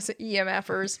 exactly. Those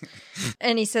EMFers.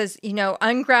 And he says,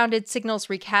 ungrounded signals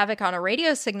wreak havoc on a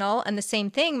radio signal, and the same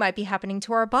thing might be happening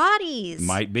to our bodies.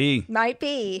 Might be.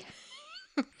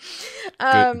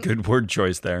 Good word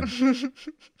choice there.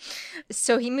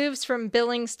 So he moves from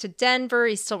Billings to Denver.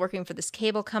 He's still working for this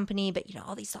cable company, but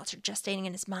all these thoughts are gestating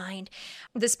in his mind.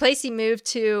 This place he moved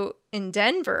to in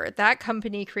Denver, that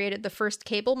company created the first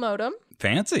cable modem.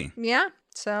 Fancy. Yeah.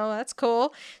 So that's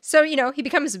cool. So, he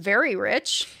becomes very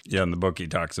rich. Yeah, in the book he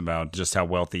talks about just how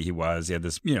wealthy he was. He had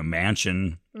this,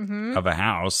 mansion of a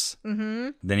house.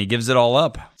 Mm-hmm. Then he gives it all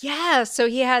up. Yeah, so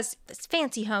he has this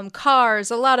fancy home, cars,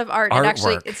 a lot of art. And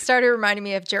actually, it started reminding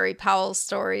me of Jerry Powell's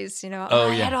stories.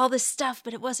 I had all this stuff,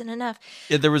 but it wasn't enough.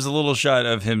 Yeah, there was a little shot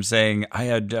of him saying, I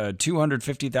had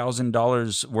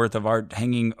 $250,000 worth of art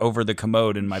hanging over the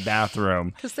commode in my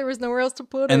bathroom. Because there was nowhere else to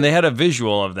put it. And they had a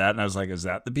visual of that. And I was like, is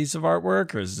that the piece of artwork?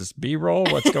 Or is this B-roll?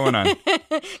 What's going on?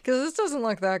 Because this doesn't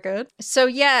look that good. So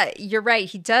yeah, you're right.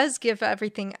 He does give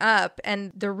everything up.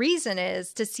 And the reason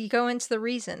is, does he go into the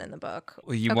reason in the book?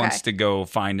 Well, he wants to go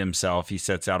find himself. He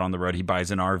sets out on the road. He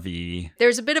buys an RV.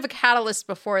 There's a bit of a catalyst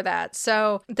before that.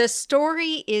 So the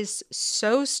story is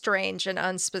so strange and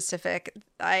unspecific.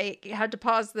 I had to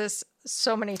pause this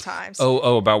so many times.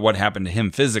 Oh, about what happened to him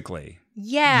physically.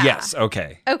 Yeah. Yes.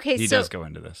 Okay. He does go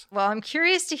into this. Well, I'm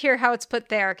curious to hear how it's put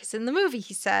there, because in the movie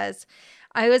he says,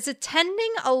 I was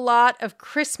attending a lot of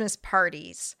Christmas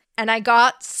parties and I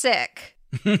got sick.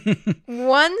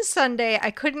 One Sunday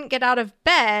I couldn't get out of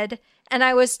bed and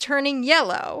I was turning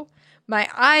yellow. My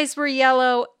eyes were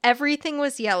yellow. Everything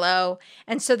was yellow.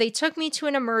 And so they took me to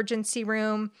an emergency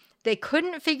room. They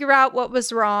couldn't figure out what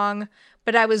was wrong,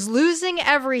 but I was losing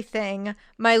everything.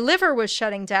 My liver was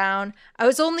shutting down. I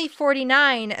was only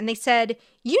 49, and they said,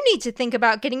 you need to think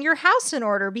about getting your house in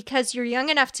order because you're young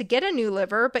enough to get a new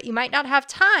liver, but you might not have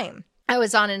time. I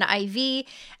was on an IV,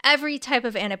 every type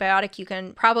of antibiotic you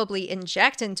can probably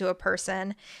inject into a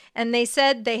person. And they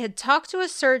said they had talked to a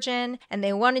surgeon and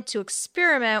they wanted to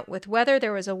experiment with whether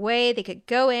there was a way they could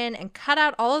go in and cut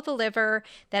out all of the liver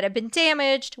that had been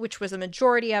damaged, which was a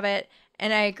majority of it.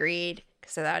 And I agreed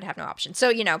because I would have no option.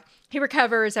 So, he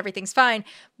recovers, everything's fine.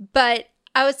 But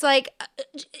I was like,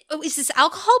 is this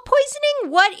alcohol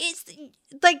poisoning? What is,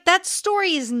 that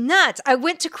story is nuts. I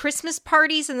went to Christmas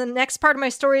parties and the next part of my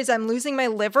story is I'm losing my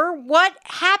liver. What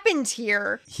happened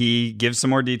here? He gives some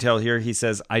more detail here. He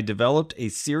says, I developed a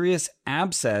serious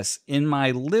abscess in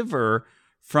my liver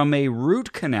from a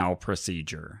root canal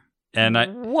procedure. And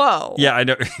whoa. Yeah, I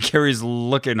know. Carrie's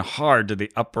looking hard to the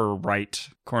upper right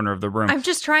corner of the room. I'm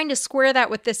just trying to square that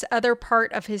with this other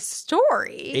part of his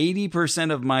story.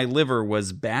 80% of my liver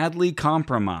was badly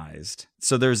compromised.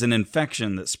 So there's an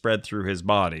infection that spread through his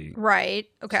body. Right.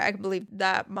 Okay, I can believe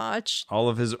that much. All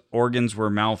of his organs were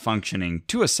malfunctioning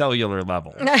to a cellular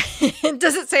level.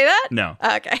 Does it say that? No.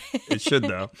 Okay. It should,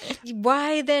 though.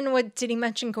 Why then did he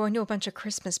mention going to a bunch of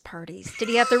Christmas parties? Did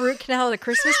he have the root canal at a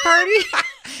Christmas party?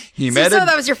 So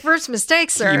that was your first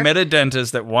mistake, sir. He met a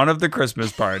dentist at one of the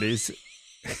Christmas parties.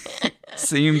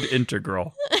 Seemed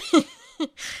integral.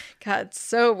 God,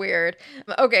 so weird.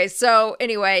 Okay, so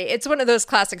anyway, it's one of those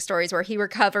classic stories where he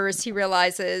recovers, he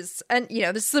realizes, and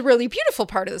this is a really beautiful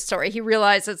part of the story. He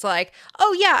realizes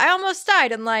oh yeah, I almost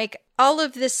died. And all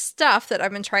of this stuff that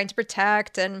I've been trying to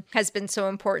protect and has been so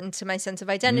important to my sense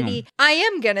of identity, I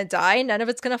am going to die. None of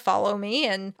it's going to follow me.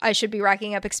 And I should be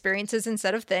racking up experiences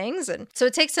instead of things. And so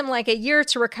it takes him a year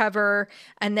to recover.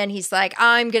 And then he's like,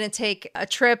 I'm going to take a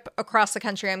trip across the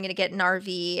country. I'm going to get an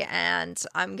RV and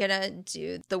I'm going to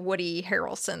do the Woody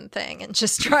Harrelson thing and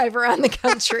just drive around the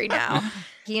country now.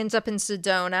 He ends up in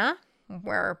Sedona,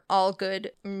 where all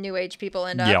good new age people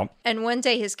end up. Yep. And one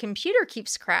day his computer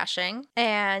keeps crashing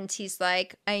and he's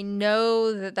like, I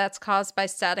know that that's caused by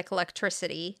static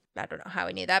electricity. I don't know how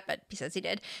he knew that, but he says he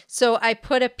did. So I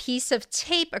put a piece of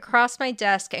tape across my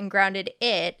desk and grounded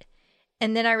it.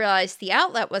 And then I realized the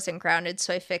outlet wasn't grounded,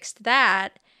 so I fixed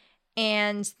that.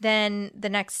 And then the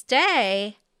next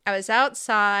day, I was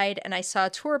outside and I saw a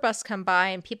tour bus come by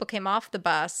and people came off the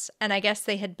bus. And I guess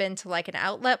they had been to like an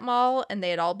outlet mall and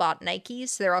they had all bought Nikes.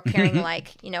 So they're all carrying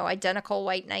like, identical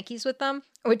white Nikes with them,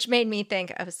 which made me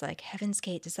think, I was like, Heaven's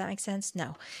Gate, does that make sense?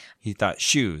 No. He thought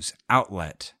shoes,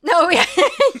 outlet. No, yeah.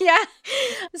 Yeah.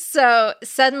 So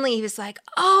suddenly he was like,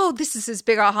 oh, this is his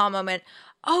big aha moment.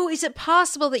 Oh, is it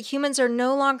possible that humans are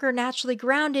no longer naturally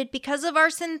grounded because of our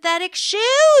synthetic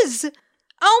shoes?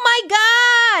 Oh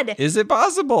my God! Is it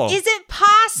possible? Is it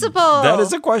possible? That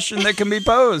is a question that can be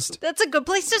posed. That's a good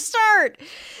place to start.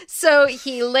 So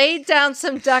he laid down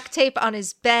some duct tape on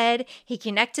his bed. He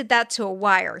connected that to a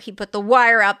wire. He put the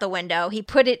wire out the window. He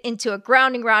put it into a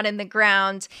grounding rod in the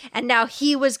ground. And now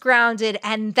he was grounded.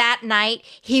 And that night,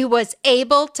 he was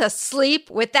able to sleep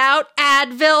without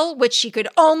Advil, which he could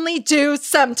only do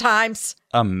sometimes.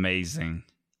 Amazing.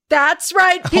 That's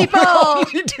right, people.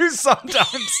 Only do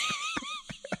sometimes.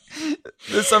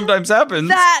 This sometimes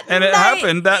happens, and it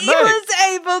happened that night. He was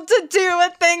able to do a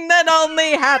thing that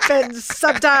only happens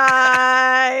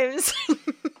sometimes.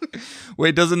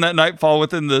 Wait, doesn't that night fall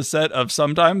within the set of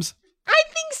sometimes? I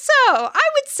think so. I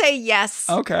would say yes.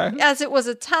 Okay. As it was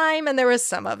a time and there was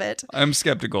some of it. I'm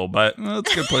skeptical, but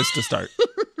it's a good place to start.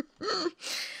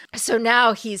 So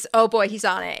now he's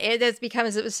on it. It has become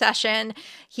his obsession.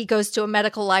 He goes to a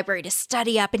medical library to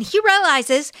study up, and he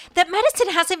realizes that medicine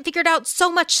hasn't figured out so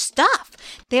much stuff.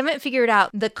 They haven't figured out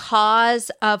the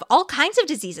cause of all kinds of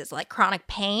diseases like chronic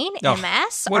pain,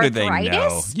 MS, what arthritis. Do they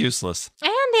know? Useless.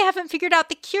 And they haven't figured out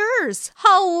the cures.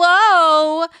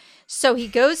 Hello! So he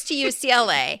goes to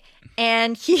UCLA,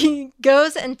 and he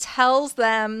goes and tells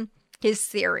them his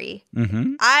theory.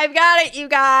 Mm-hmm. I've got it, you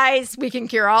guys. We can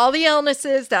cure all the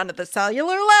illnesses down to the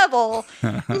cellular level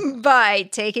by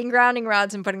taking grounding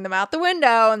rods and putting them out the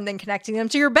window and then connecting them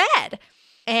to your bed.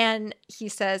 And he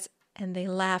says, and they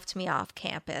laughed me off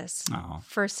campus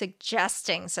for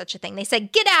suggesting such a thing. They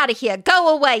said, get out of here.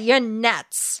 Go away. You're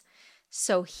nuts.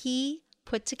 So he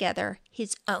put together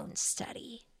his own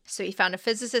study. So he found a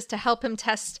physicist to help him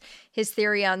test his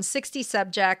theory on 60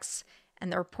 subjects.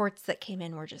 And the reports that came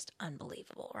in were just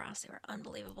unbelievable, Ross. They were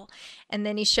unbelievable. And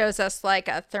then he shows us like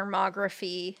a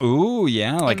thermography. Ooh,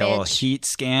 yeah, like image. a little heat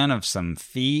scan of some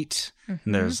feet.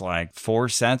 Mm-hmm. There's like 4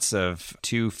 sets of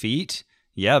 2 feet.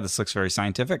 Yeah, this looks very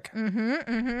scientific. Mm-hmm,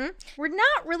 mm-hmm. We're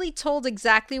not really told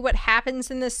exactly what happens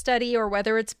in this study or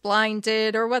whether it's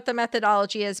blinded or what the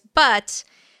methodology is, but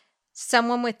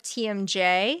someone with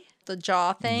TMJ, the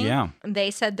jaw thing,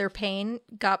 they said their pain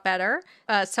got better.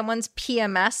 Someone's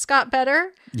PMS got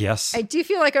better. Yes. I do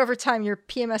feel like over time your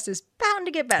PMS is bound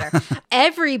to get better.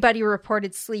 Everybody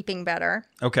reported sleeping better.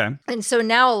 Okay. And so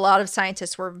now a lot of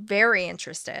scientists were very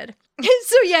interested.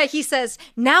 So yeah, he says,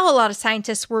 now a lot of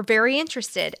scientists were very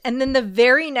interested. And then the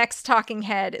very next talking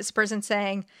head is a person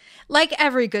saying, like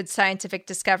every good scientific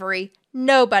discovery,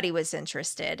 nobody was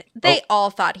interested. They all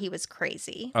thought he was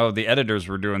crazy. Oh, the editors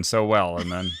were doing so well,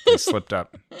 and then they slipped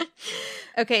up.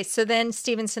 Okay, so then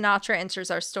Steven Sinatra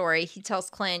enters our story. He tells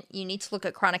Clint, you need to look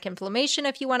at chronic inflammation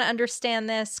if you want to understand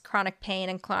this. Chronic pain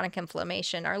and chronic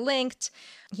inflammation are linked.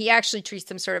 He actually treats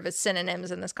them sort of as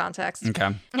synonyms in this context.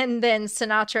 Okay. And then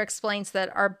Sinatra explains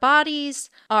that our bodies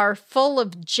are full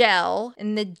of gel,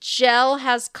 and the gel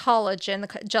has collagen.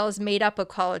 The gel is made up of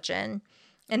collagen.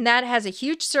 And that has a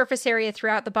huge surface area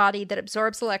throughout the body that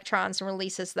absorbs electrons and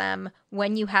releases them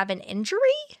when you have an injury.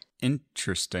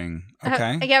 Interesting.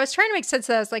 Okay. Yeah, I was trying to make sense of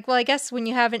that. I was like, well, I guess when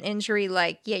you have an injury,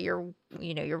 like, yeah,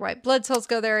 your white blood cells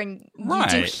go there and you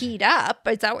do heat up.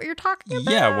 Is that what you're talking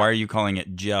about? Yeah, why are you calling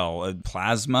it gel?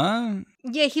 Plasma?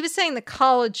 Yeah, he was saying the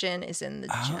collagen is in the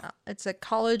gel. It's a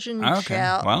collagen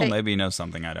gel. Well, maybe he knows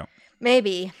something I don't.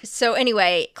 Maybe. So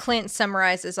anyway, Clint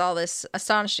summarizes all this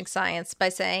astonishing science by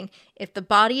saying, if the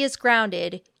body is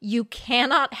grounded, you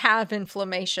cannot have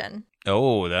inflammation.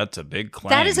 Oh, that's a big claim.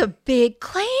 That is a big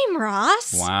claim,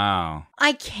 Ross. Wow.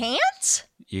 I can't?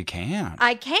 You can't.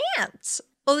 I can't.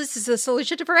 Well, this is a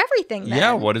solution for everything then.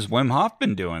 Yeah, what has Wim Hof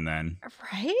been doing then?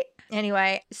 Right?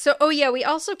 Anyway, so, we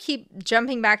also keep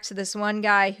jumping back to this one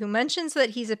guy who mentions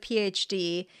that he's a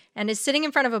PhD and is sitting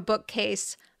in front of a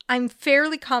bookcase. I'm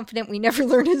fairly confident we never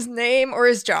learn his name or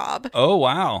his job. Oh,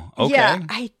 wow. Okay. Yeah,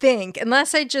 I think.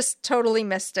 Unless I just totally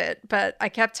missed it. But I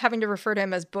kept having to refer to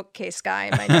him as Bookcase Guy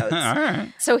in my notes. All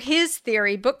right. So his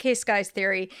theory, Bookcase Guy's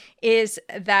theory, is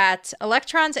that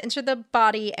electrons enter the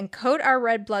body and coat our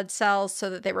red blood cells so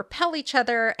that they repel each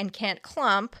other and can't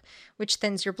clump, which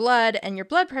thins your blood and your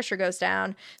blood pressure goes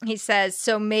down. He says,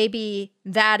 so maybe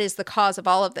that is the cause of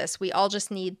all of this. We all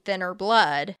just need thinner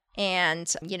blood. And,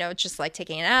 just like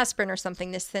taking an aspirin or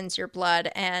something, this thins your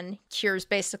blood and cures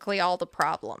basically all the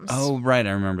problems. Oh, right.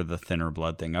 I remember the thinner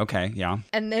blood thing. Okay, yeah.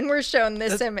 And then we're shown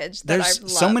this image that There's I've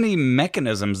loved. so many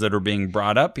mechanisms that are being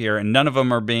brought up here, and none of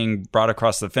them are being brought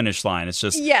across the finish line. It's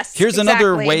just, here's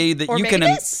another way that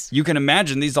you can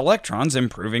imagine these electrons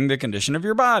improving the condition of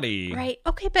your body. Right.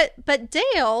 Okay, but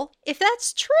Dale, if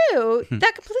that's true,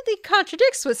 that completely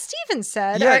contradicts what Steven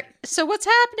said. Yeah. So what's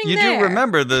happening there? You do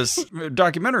remember this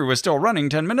documentary was still running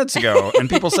 10 minutes ago, and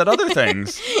people said other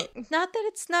things. Not that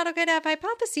it's not okay to have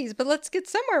hypotheses, but let's get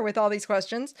somewhere with all these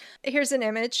questions. Here's an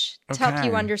image to help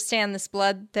you understand this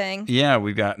blood thing. Yeah,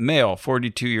 we've got male,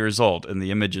 42 years old, and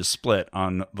the image is split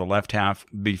on the left half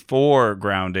before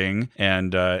grounding,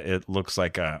 and it looks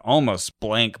like a almost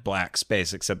blank black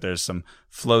space, except there's some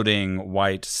floating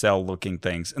white cell-looking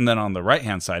things. And then on the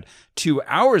right-hand side, 2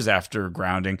 hours after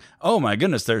grounding, oh my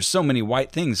goodness, there's so many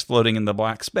white things floating in the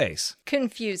black space.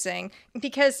 Confusing,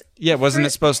 because... Yeah, wasn't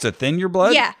it supposed to thin your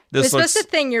blood? Yeah, it's supposed to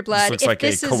thin your blood. This looks like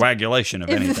a coagulation of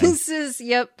anything.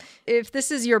 If this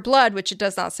is your blood, which it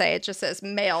does not say, it just says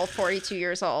male, 42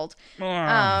 years old,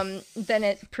 then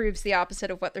it proves the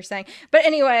opposite of what they're saying. But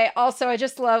anyway, also, I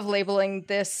just love labeling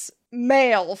this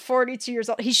male, 42 years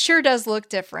old. He sure does look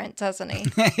different, doesn't he?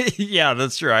 Yeah,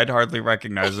 that's true. I'd hardly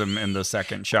recognize him in the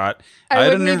second shot. I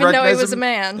wouldn't even know he was a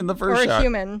man in the first or shot. A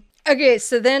human. Okay,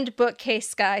 so then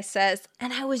Bookcase Guy says,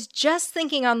 and I was just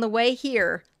thinking on the way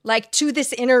here, like to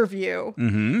this interview,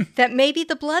 that maybe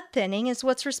the blood thinning is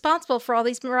what's responsible for all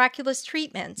these miraculous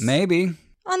treatments. Maybe.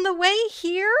 On the way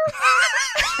here?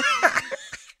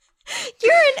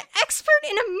 You're an expert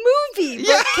in a movie,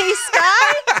 Bookcase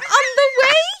Guy. On the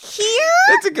way here?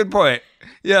 That's a good point.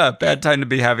 Yeah, bad time to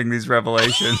be having these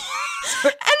revelations.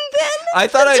 And then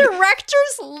the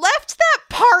directors left that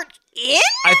part in?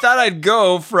 I thought I'd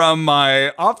go from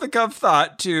my off-the-cuff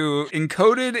thought to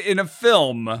encoded in a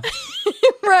film.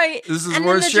 Right. This is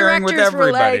worth sharing with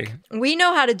everybody. Like, we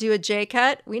know how to do a J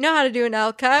cut. We know how to do an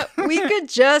L cut. We could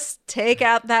just take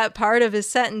out that part of his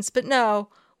sentence, but no.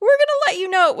 We're going to let you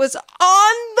know it was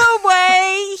on the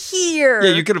way here.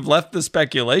 Yeah, you could have left the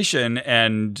speculation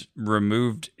and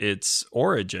removed its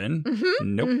origin.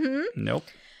 Nope.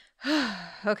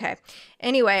 Okay.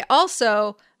 Anyway,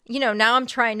 also, now I'm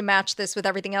trying to match this with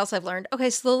everything else I've learned. Okay,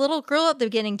 so the little girl at the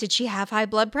beginning, did she have high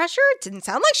blood pressure? It didn't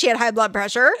sound like she had high blood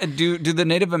pressure. Do the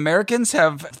Native Americans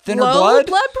have thinner Low blood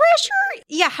pressure?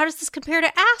 Yeah, how does this compare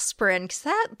to aspirin? Because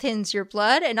that thins your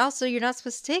blood, and also you're not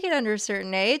supposed to take it under a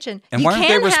certain age. And why aren't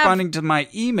they responding to my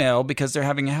email because they're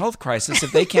having a health crisis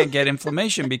if they can't get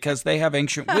inflammation because they have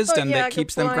ancient wisdom that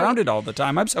keeps them grounded all the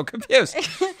time? I'm so confused.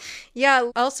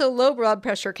 Yeah, also low blood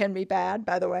pressure can be bad,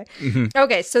 by the way.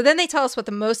 Okay, so then they tell us what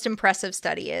the most impressive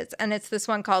study is, and it's this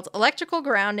one called Electrical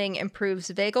Grounding Improves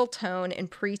Vagal Tone in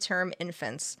Preterm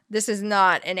Infants. This is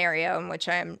not an area in which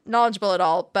I am knowledgeable at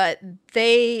all, but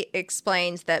they explained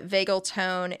that vagal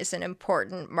tone is an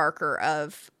important marker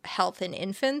of health in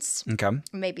infants. Okay.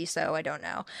 Maybe so, I don't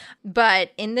know.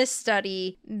 But in this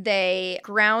study, they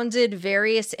grounded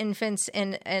various infants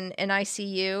in an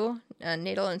ICU, a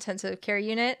natal intensive care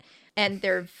unit, and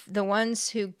the ones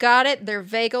who got it, their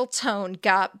vagal tone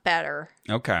got better.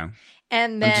 Okay.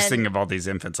 And then, I'm just thinking of all these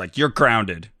infants like, you're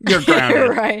grounded. You're grounded.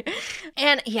 Right.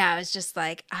 And yeah, I was just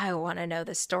like, I want to know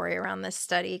the story around this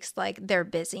study. Cause like they're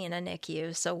busy in a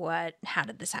NICU. So what? How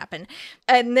did this happen?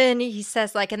 And then he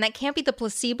says like, and that can't be the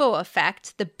placebo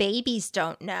effect. The babies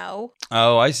don't know.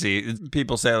 Oh, I see.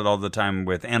 People say it all the time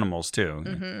with animals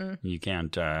too. You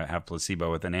can't have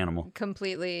placebo with an animal.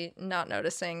 Completely not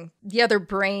noticing the other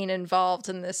brain involved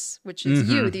in this, which is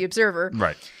you, the observer.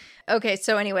 Right. Okay.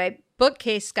 So anyway,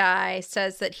 Bookcase Guy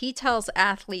says that he tells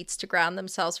athletes to ground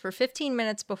themselves for 15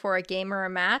 minutes before a game or a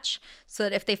match so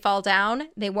that if they fall down,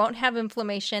 they won't have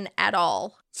inflammation at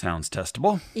all. Sounds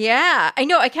testable. Yeah, I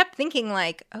know. I kept thinking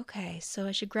like, okay, so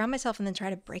I should ground myself and then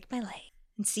try to break my leg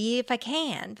and see if I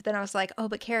can. But then I was like, oh,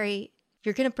 but Carrie,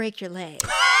 you're going to break your leg.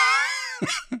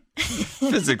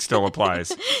 Physics still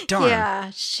applies. Darn.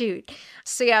 Yeah, shoot.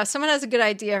 So yeah, if someone has a good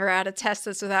idea for how to test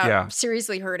this without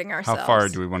seriously hurting ourselves. How far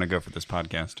do we want to go for this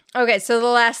podcast? Okay, so the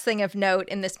last thing of note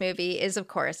in this movie is, of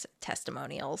course,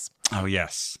 testimonials. Oh,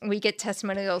 yes. We get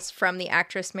testimonials from the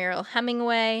actress Meryl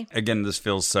Hemingway. Again, this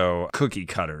feels so cookie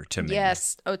cutter to me.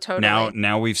 Yes. Oh, totally.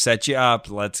 Now we've set you up.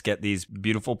 Let's get these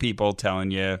beautiful people telling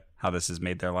you how this has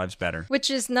made their lives better. Which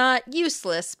is not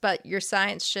useless, but your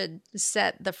science should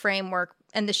set the framework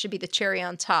And this should be the cherry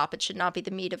on top. It should not be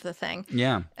the meat of the thing.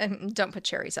 Yeah. And don't put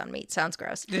cherries on meat. Sounds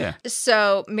gross. Yeah.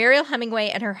 So Mariel Hemingway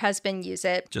and her husband use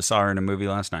it. Just saw her in a movie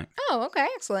last night. Oh, okay.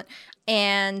 Excellent.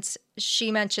 And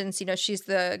she mentions, she's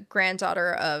the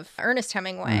granddaughter of Ernest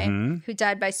Hemingway, who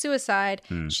died by suicide.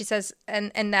 She says,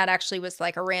 and that actually was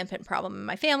like a rampant problem in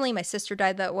my family. My sister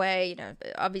died that way,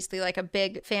 obviously like a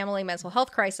big family mental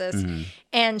health crisis.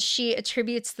 And she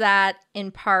attributes that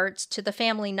in part to the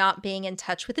family not being in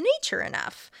touch with nature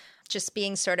enough, just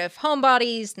being sort of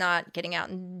homebodies, not getting out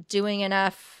and doing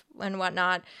enough and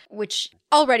whatnot, which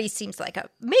already seems like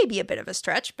maybe a bit of a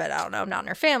stretch, but I don't know, not in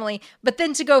her family. But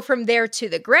then to go from there to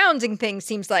the grounding thing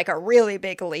seems like a really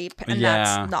big leap, and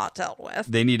that's not dealt with.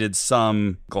 They needed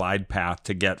some glide path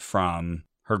to get from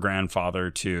her grandfather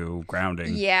to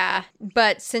grounding. Yeah,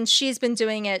 but since she's been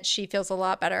doing it, she feels a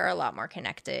lot better, a lot more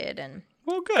connected, and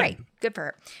well, good. Great. Good for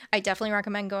her. I definitely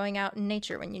recommend going out in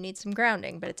nature when you need some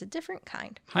grounding, but it's a different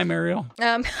kind. Hi, Mariel.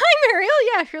 Hi, Mariel.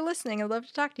 Yeah, if you're listening, I'd love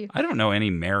to talk to you. I don't know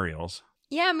any Mariels.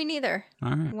 Yeah, me neither.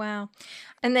 All right. Wow.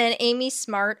 And then Amy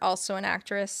Smart, also an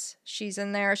actress. She's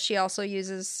in there. She also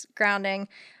uses grounding.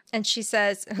 And she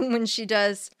says when she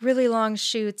does really long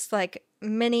shoots, like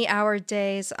many-hour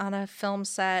days on a film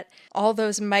set, all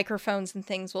those microphones and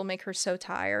things will make her so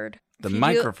tired. If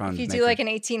you do like an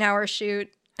 18-hour shoot,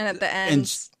 and at the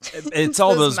end, it's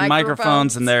all those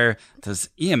microphones and those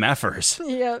EMFers.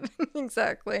 Yep,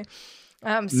 exactly.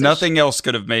 Nothing else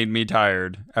could have made me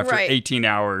tired after 18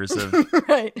 hours of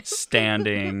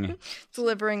standing,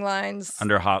 delivering lines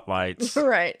under hot lights.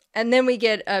 Right. And then we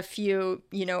get a few,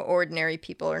 ordinary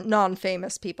people or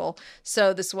non-famous people.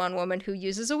 So this one woman who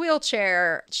uses a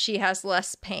wheelchair, she has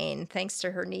less pain thanks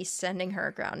to her niece sending her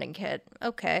a grounding kit.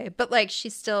 Okay. But like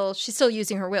she's still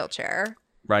using her wheelchair.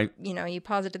 Right. You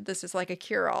posited this as like a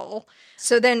cure-all.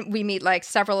 So then we meet like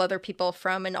several other people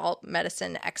from an alt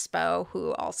medicine expo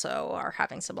who also are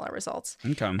having similar results.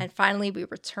 Okay. And finally, we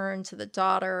return to the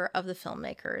daughter of the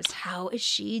filmmakers. How is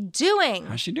she doing?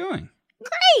 How's she doing?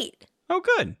 Great. Oh,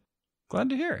 good. Glad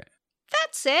to hear it.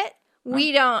 That's it.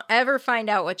 We don't ever find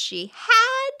out what she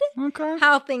had. Okay.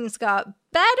 How things got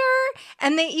better.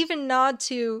 And they even nod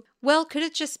to, well, could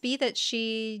it just be that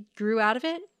she grew out of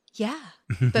it? Yeah,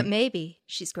 but maybe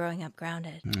she's growing up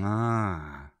grounded.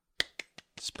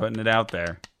 Just putting it out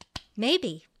there.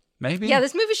 Maybe. Maybe? Yeah,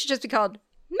 this movie should just be called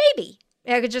Maybe.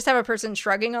 I could just have a person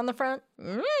shrugging on the front.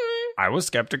 I was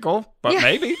skeptical, but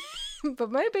maybe.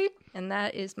 But maybe. And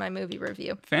that is my movie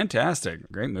review.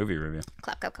 Fantastic. Great movie review.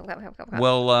 Clap, clap, clap, clap, clap, clap.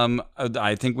 Well,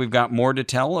 I think we've got more to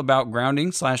tell about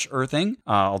grounding/earthing.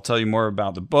 I'll tell you more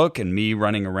about the book and me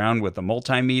running around with a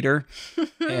multimeter.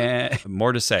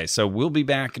 More to say. So we'll be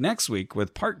back next week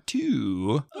with part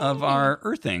 2 of our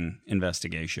earthing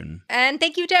investigation. And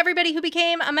thank you to everybody who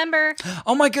became a member.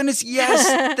 Oh my goodness,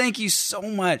 yes. Thank you so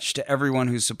much to everyone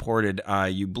who supported.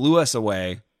 You blew us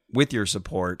away with your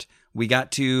support. We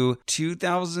got to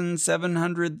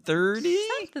 2,730?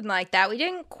 Something like that. We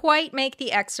didn't quite make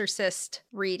the Exorcist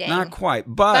reading. Not quite,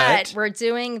 but we're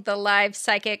doing the live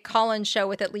psychic call-in show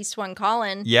with at least one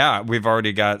call-in. Yeah, we've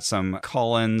already got some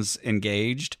call-ins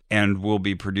engaged, and we'll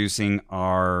be producing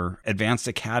our Advanced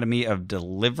Academy of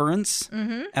Deliverance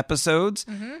episodes,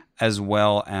 as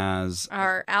well as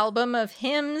our album of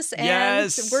hymns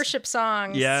and worship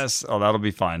songs. Yes. Oh, that'll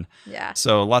be fun. Yeah.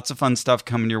 So lots of fun stuff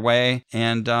coming your way.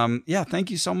 And thank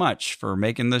you so much for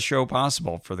making this show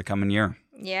possible for the coming year.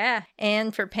 Yeah.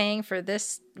 And for paying for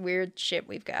this weird shit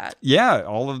we've got. Yeah.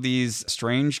 All of these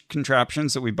strange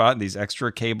contraptions that we bought, these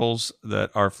extra cables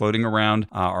that are floating around,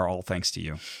 are all thanks to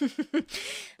you.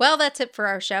 Well, that's it for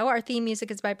our show. Our theme music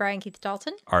is by Brian Keith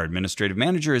Dalton. Our administrative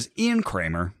manager is Ian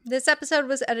Kramer. This episode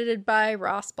was edited by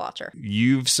Ross Blotcher.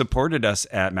 You've supported us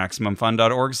at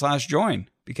MaximumFun.org/join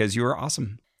because you are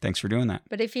awesome. Thanks for doing that.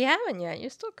 But if you haven't yet, you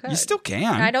still could. You still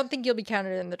can. I don't think you'll be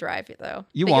counted in the drive, though.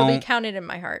 You won't. You'll be counted in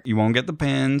my heart. You won't get the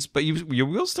pins, but you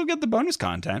will still get the bonus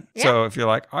content. Yeah. So if you're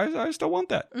like, I still want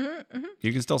that,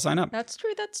 you can still sign up. That's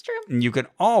true. That's true. And you can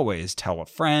always tell a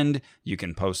friend. You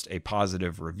can post a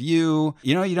positive review.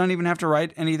 You don't even have to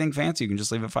write anything fancy. You can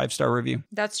just leave a 5-star review.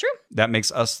 That's true. That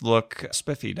makes us look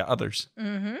spiffy to others.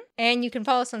 And you can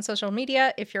follow us on social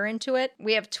media if you're into it.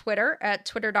 We have Twitter at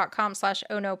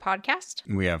twitter.com/OhNoPodcast.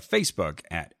 We have Facebook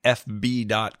at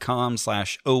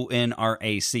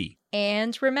fb.com/ONRAC.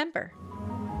 And remember.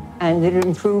 And it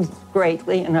improved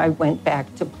greatly, and I went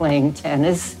back to playing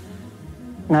tennis.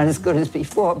 Not as good as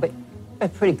before, but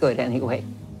pretty good anyway.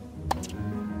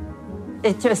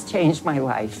 It just changed my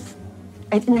life.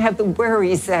 I didn't have the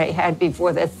worries that I had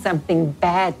before that something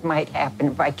bad might happen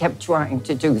if I kept trying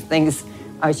to do things.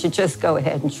 I should just go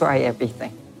ahead and try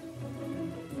everything.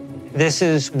 This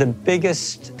is the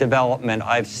biggest development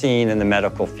I've seen in the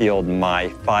medical field in my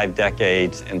 5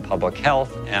 decades in public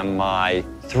health and my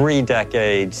 3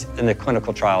 decades in the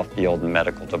clinical trial field in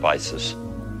medical devices.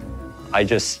 I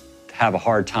just have a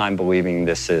hard time believing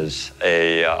this is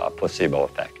a placebo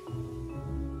effect.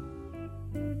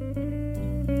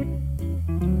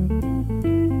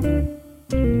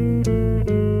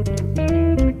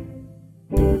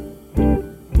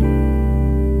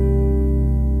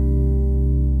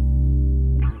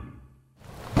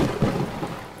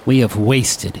 We have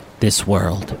wasted this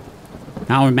world.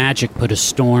 Our magic put a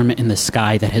storm in the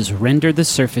sky that has rendered the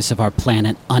surface of our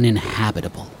planet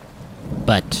uninhabitable.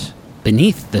 But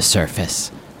beneath the surface,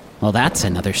 well, that's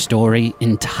another story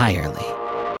entirely.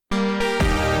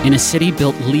 In a city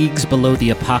built leagues below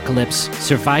the apocalypse,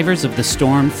 survivors of the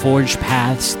storm forge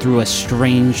paths through a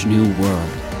strange new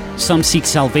world. Some seek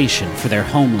salvation for their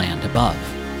homeland above.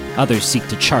 Others seek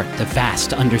to chart the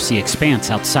vast undersea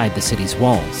expanse outside the city's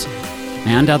walls.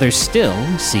 And others still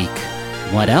seek,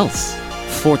 what else?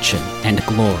 Fortune and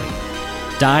glory.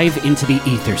 Dive into the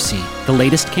Ether Sea, the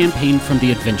latest campaign from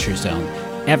the Adventure Zone,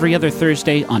 every other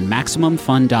Thursday on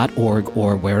MaximumFun.org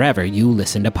or wherever you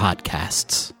listen to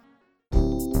podcasts.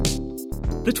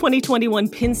 The 2021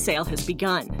 pin sale has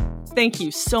begun. Thank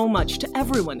you so much to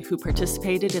everyone who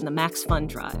participated in the Max Fun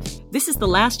Drive. This is the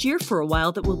last year for a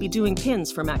while that we'll be doing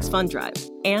pins for Max Fun Drive,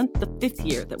 and the 5th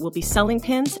year that we'll be selling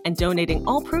pins and donating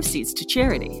all proceeds to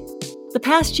charity. The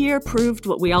past year proved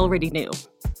what we already knew,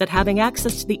 that having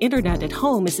access to the internet at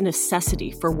home is a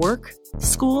necessity for work,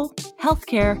 school,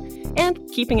 healthcare, and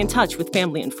keeping in touch with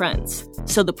family and friends.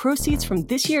 So the proceeds from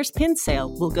this year's pin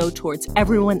sale will go towards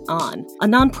Everyone On, a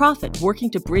nonprofit working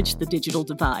to bridge the digital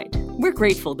divide. We're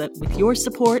grateful that with your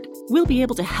support, we'll be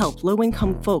able to help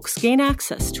low-income folks gain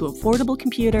access to affordable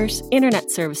computers,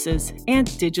 internet services,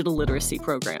 and digital literacy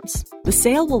programs. The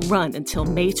sale will run until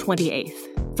May 28th.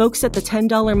 Folks at the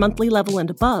 $10 monthly level and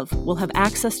above will have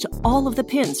access to all of the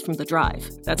pins from the drive.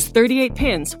 That's 38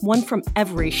 pins, one from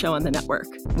every show on the network.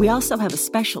 We also have a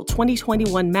special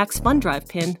 2021 Max Fun Drive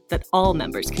pin that all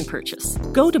members can purchase.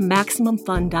 Go to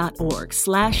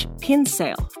MaximumFun.org/pin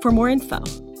sale for more info.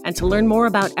 And to learn more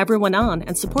about Everyone On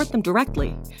and support them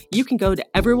directly, you can go to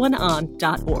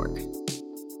everyoneon.org.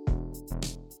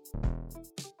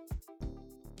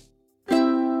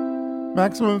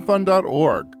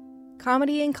 MaximumFun.org.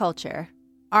 Comedy and culture.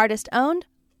 Artist owned.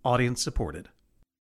 Audience supported.